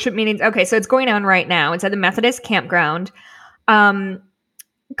 days, the worship meetings. Okay, so it's going on right now. It's at the Methodist campground.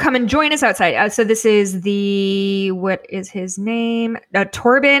 Come and join us outside. So this is what is his name?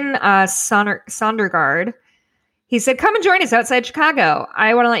 Torben Sondergaard. He said, come and join us outside Chicago.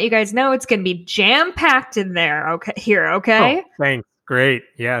 I want to let you guys know it's going to be jam-packed in there. Okay. Oh, thanks. Great.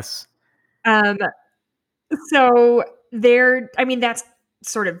 Yes. So that's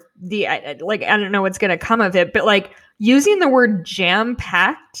sort of I don't know what's going to come of it, but using the word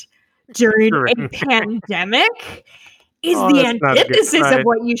jam-packed during a pandemic is the antithesis of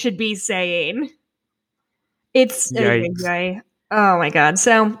what you should be saying. It's oh my God.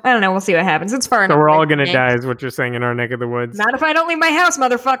 So I don't know. We'll see what happens. It's far enough. So we're all going to die is what you're saying in our neck of the woods. Not if I don't leave my house,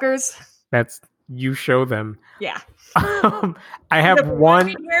 motherfuckers. You show them. Yeah. I have one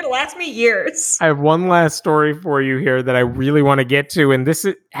here to last me years. I have one last story for you here that I really want to get to. And this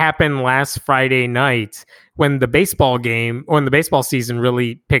happened last Friday night when the baseball season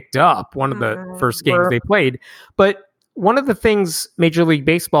really picked up, one of the first games they played. But one of the things Major League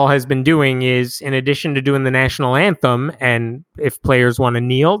Baseball has been doing is, in addition to doing the national anthem, and if players want to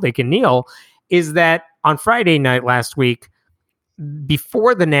kneel, they can kneel, is that on Friday night last week,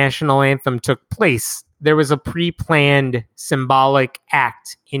 before the national anthem took place, there was a pre-planned symbolic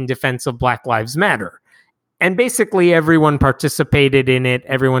act in defense of Black Lives Matter. And basically everyone participated in it.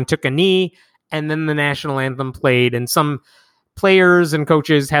 Everyone took a knee, and then the national anthem played, and some players and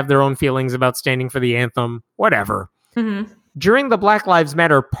coaches have their own feelings about standing for the anthem, whatever. Mm-hmm. During the Black Lives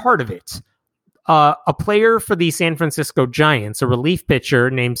Matter part of it, a player for the San Francisco Giants, a relief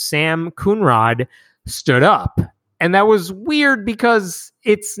pitcher named Sam Coonrod, stood up. And that was weird because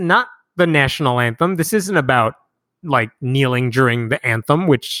it's not the national anthem. This isn't about like kneeling during the anthem,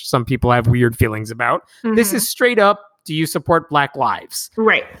 which some people have weird feelings about. Mm-hmm. This is straight up, do you support Black lives?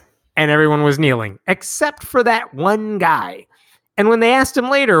 Right. And everyone was kneeling, except for that one guy. And when they asked him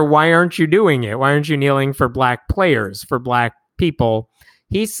later, why aren't you doing it? Why aren't you kneeling for Black players, for Black people?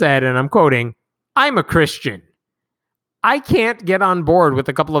 He said, and I'm quoting, "I'm a Christian. I can't get on board with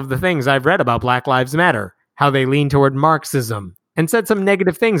a couple of the things I've read about Black Lives Matter, how they lean toward Marxism, and said some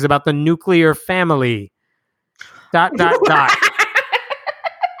negative things about the nuclear family. ... Like, dude,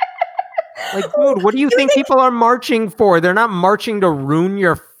 what do you think people are marching for? They're not marching to ruin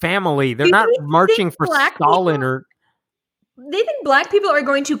your family. They're not marching for Stalin or... They think Black people are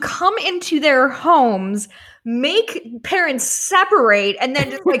going to come into their homes, make parents separate, and then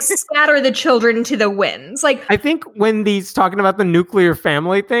just like scatter the children to the winds. Like, I think when he's talking about the nuclear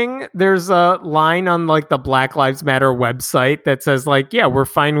family thing, there's a line on like the Black Lives Matter website that says like, yeah, we're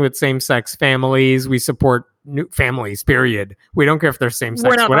fine with same-sex families. We support new families, period. We don't care if they're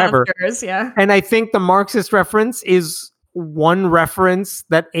same-sex, whatever. Monsters, yeah. And I think the Marxist reference is one reference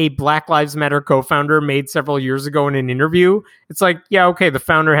that a Black Lives Matter co-founder made several years ago in an interview. It's like, yeah, okay, the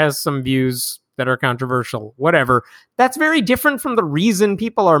founder has some views that are controversial, whatever. That's very different from the reason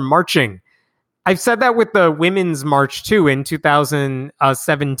people are marching. I've said that with the Women's March too in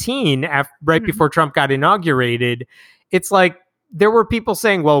 2017, right before Trump got inaugurated. It's like there were people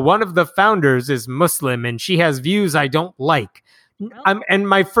saying, well, one of the founders is Muslim and she has views I don't like. And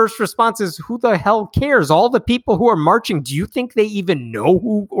my first response is, who the hell cares? All the people who are marching, do you think they even know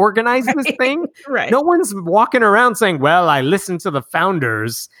who organized this thing? Right. No one's walking around saying, well, I listened to the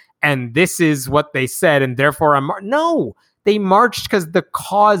founders and this is what they said, and therefore I'm... No, they marched because the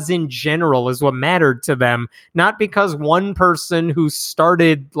cause in general is what mattered to them, not because one person who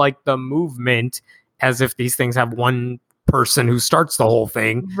started like the movement, as if these things have one person who starts the whole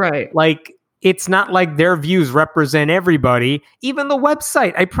thing. Right. Like, it's not like their views represent everybody. Even the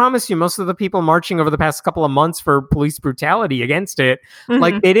website, I promise you, most of the people marching over the past couple of months for police brutality against it,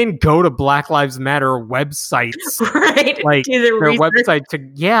 like they didn't go to Black Lives Matter websites. Right. Like their website to,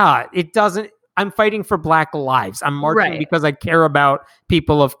 yeah, it doesn't. I'm fighting for Black lives. I'm marching because I care about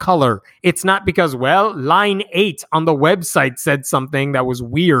people of color. It's not because, well, line 8 on the website said something that was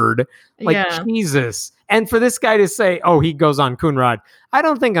weird. Like, Jesus. And for this guy to say, oh, he goes on, Coonrod, I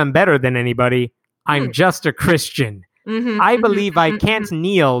don't think I'm better than anybody. I'm just a Christian. I believe I can't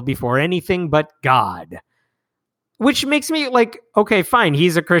kneel before anything but God. Which makes me like, okay, fine,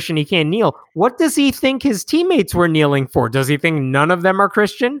 he's a Christian, he can't kneel. What does he think his teammates were kneeling for? Does he think none of them are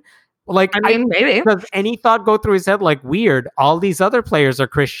Christian? Like, I mean, maybe. Does any thought go through his head like, weird, all these other players are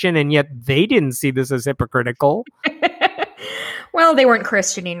Christian and yet they didn't see this as hypocritical? Well, they weren't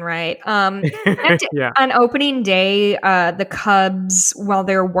Christianing right. On opening day, the Cubs, while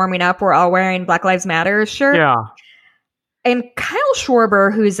they were warming up, were all wearing Black Lives Matter shirts. Yeah. And Kyle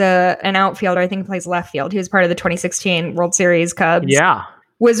Schwarber, who's an outfielder, I think plays left field. He was part of the 2016 World Series Cubs. Yeah.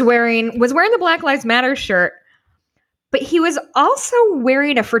 Was wearing the Black Lives Matter shirt. But he was also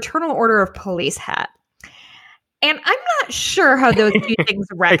wearing a Fraternal Order of Police hat. And I'm not sure how those two things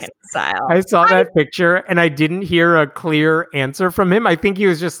reconcile. I saw that picture and I didn't hear a clear answer from him. I think he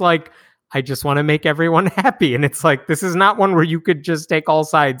was just like, I just want to make everyone happy. And it's like, this is not one where you could just take all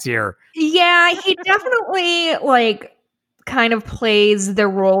sides here. Yeah, he definitely like kind of plays the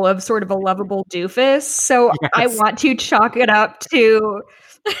role of sort of a lovable doofus. So yes. I want to chalk it up to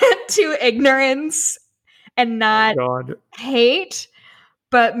ignorance and not hate.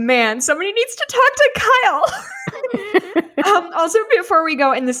 But man, somebody needs to talk to Kyle. Also, before we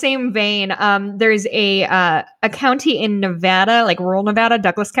go, in the same vein, there's a county in Nevada, like rural Nevada,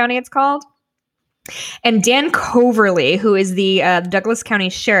 Douglas County it's called. And Dan Coverly, who is the Douglas County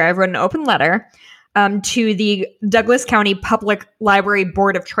Sheriff, wrote an open letter to the Douglas County Public Library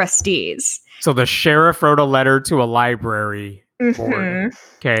Board of Trustees. So the sheriff wrote a letter to a library board.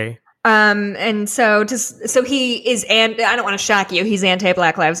 Okay. And so he is, and I don't want to shock you, he's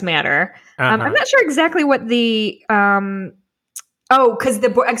anti-Black Lives Matter. I'm not sure exactly what the because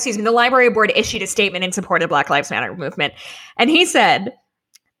the library board issued a statement in support of Black Lives Matter movement, and he said,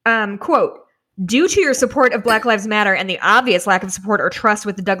 quote, "Due to your support of Black Lives Matter and the obvious lack of support or trust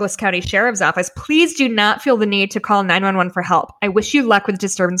with the Douglas County Sheriff's Office, please do not feel the need to call 911 for help. I wish you luck with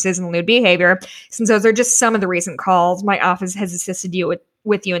disturbances and lewd behavior, since those are just some of the recent calls my office has assisted you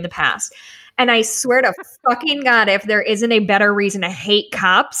with you in the past." And I swear to fucking God, if there isn't a better reason to hate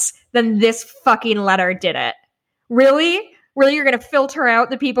cops than this fucking letter did it. Really? Really, you're going to filter out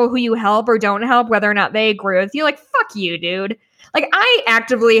the people who you help or don't help, whether or not they agree with you? Like, fuck you, dude. Like, I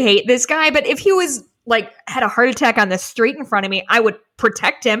actively hate this guy, but if he was, like, had a heart attack on the street in front of me, I would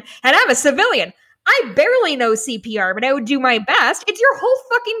protect him. And I'm a civilian. I barely know CPR, but I would do my best. It's your whole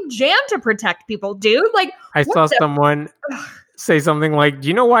fucking jam to protect people, dude. Like, I saw someone say something like, do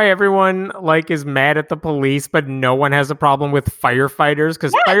you know why everyone like is mad at the police, but no one has a problem with firefighters?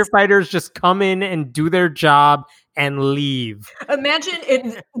 Because firefighters just come in and do their job and leave.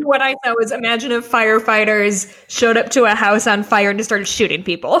 What I thought was, imagine if firefighters showed up to a house on fire and just started shooting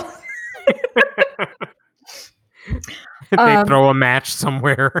people. They throw a match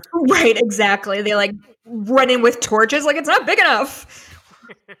somewhere. Right, exactly. They like run in with torches like it's not big enough.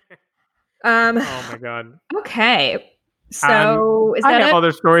 Oh my God. Okay. So I have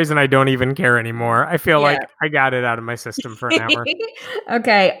other stories and I don't even care anymore. I feel like I got it out of my system for an hour.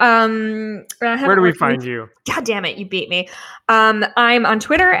 Okay. Where do we find you? God damn it, you beat me. I'm on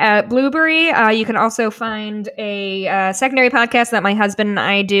Twitter at Blueberry. You can also find a secondary podcast that my husband and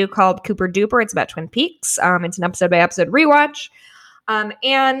I do called Cooper Duper. It's about Twin Peaks. It's an episode by episode rewatch.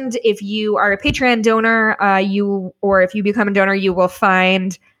 And if you are a Patreon donor, if you become a donor, you will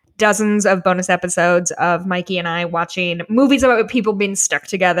find dozens of bonus episodes of Mikey and I watching movies about people being stuck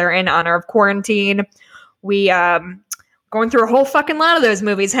together in honor of quarantine. We going through a whole fucking lot of those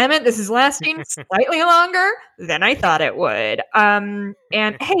movies. Hammett, this is lasting slightly longer than I thought it would. And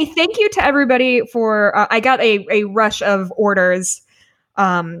hey, thank you to everybody for I got a rush of orders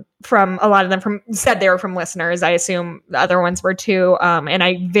from a lot of them said they were from listeners. I assume the other ones were too. And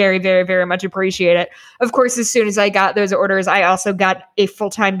I very, very, very much appreciate it. Of course, as soon as I got those orders, I also got a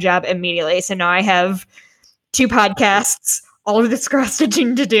full-time job immediately. So now I have 2 podcasts, all of this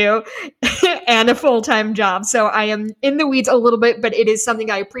cross-stitching to do, and a full-time job. So I am in the weeds a little bit, but it is something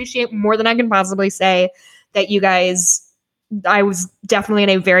I appreciate more than I can possibly say that you guys... I was definitely in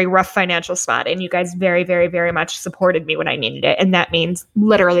a very rough financial spot, and you guys very, very, very much supported me when I needed it. And that means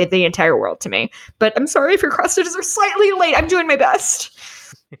literally the entire world to me. But I'm sorry if your cross stitches are slightly late. I'm doing my best.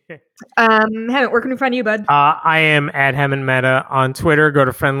 Hammett, where can we find you, bud? I am at Hammond Meta on Twitter. Go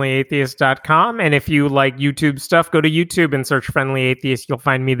to friendlyatheist.com. And if you like YouTube stuff, go to YouTube and search Friendly Atheist. You'll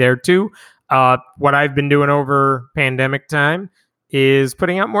find me there too. What I've been doing over pandemic time is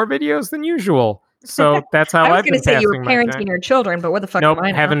putting out more videos than usual. So that's how I've been passing my time. I was going to say you were parenting your children, but what the fuck am I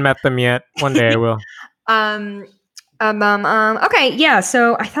know? Haven't met them yet. One day I will. Okay, yeah,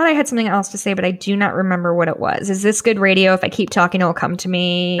 so I thought I had something else to say, but I do not remember what it was. Is this good radio? If I keep talking, it'll come to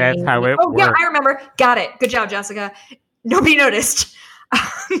me. That's how it works. Oh, yeah, I remember. Got it. Good job, Jessica. Nobody noticed.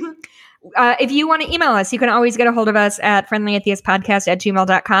 If you want to email us, you can always get a hold of us at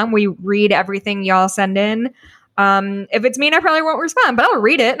friendlyatheistpodcast@gmail.com. We read everything y'all send in. If it's mean, I probably won't respond, but I'll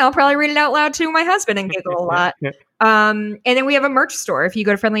read it, and I'll probably read it out loud to my husband and giggle a lot. And then we have a merch store. If you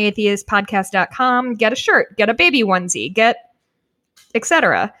go to friendlyatheistpodcast.com, get a shirt, get a baby onesie, get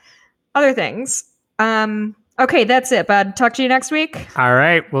etc. Other things. Okay, that's it, bud. Talk to you next week. All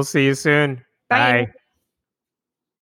right. We'll see you soon. Bye.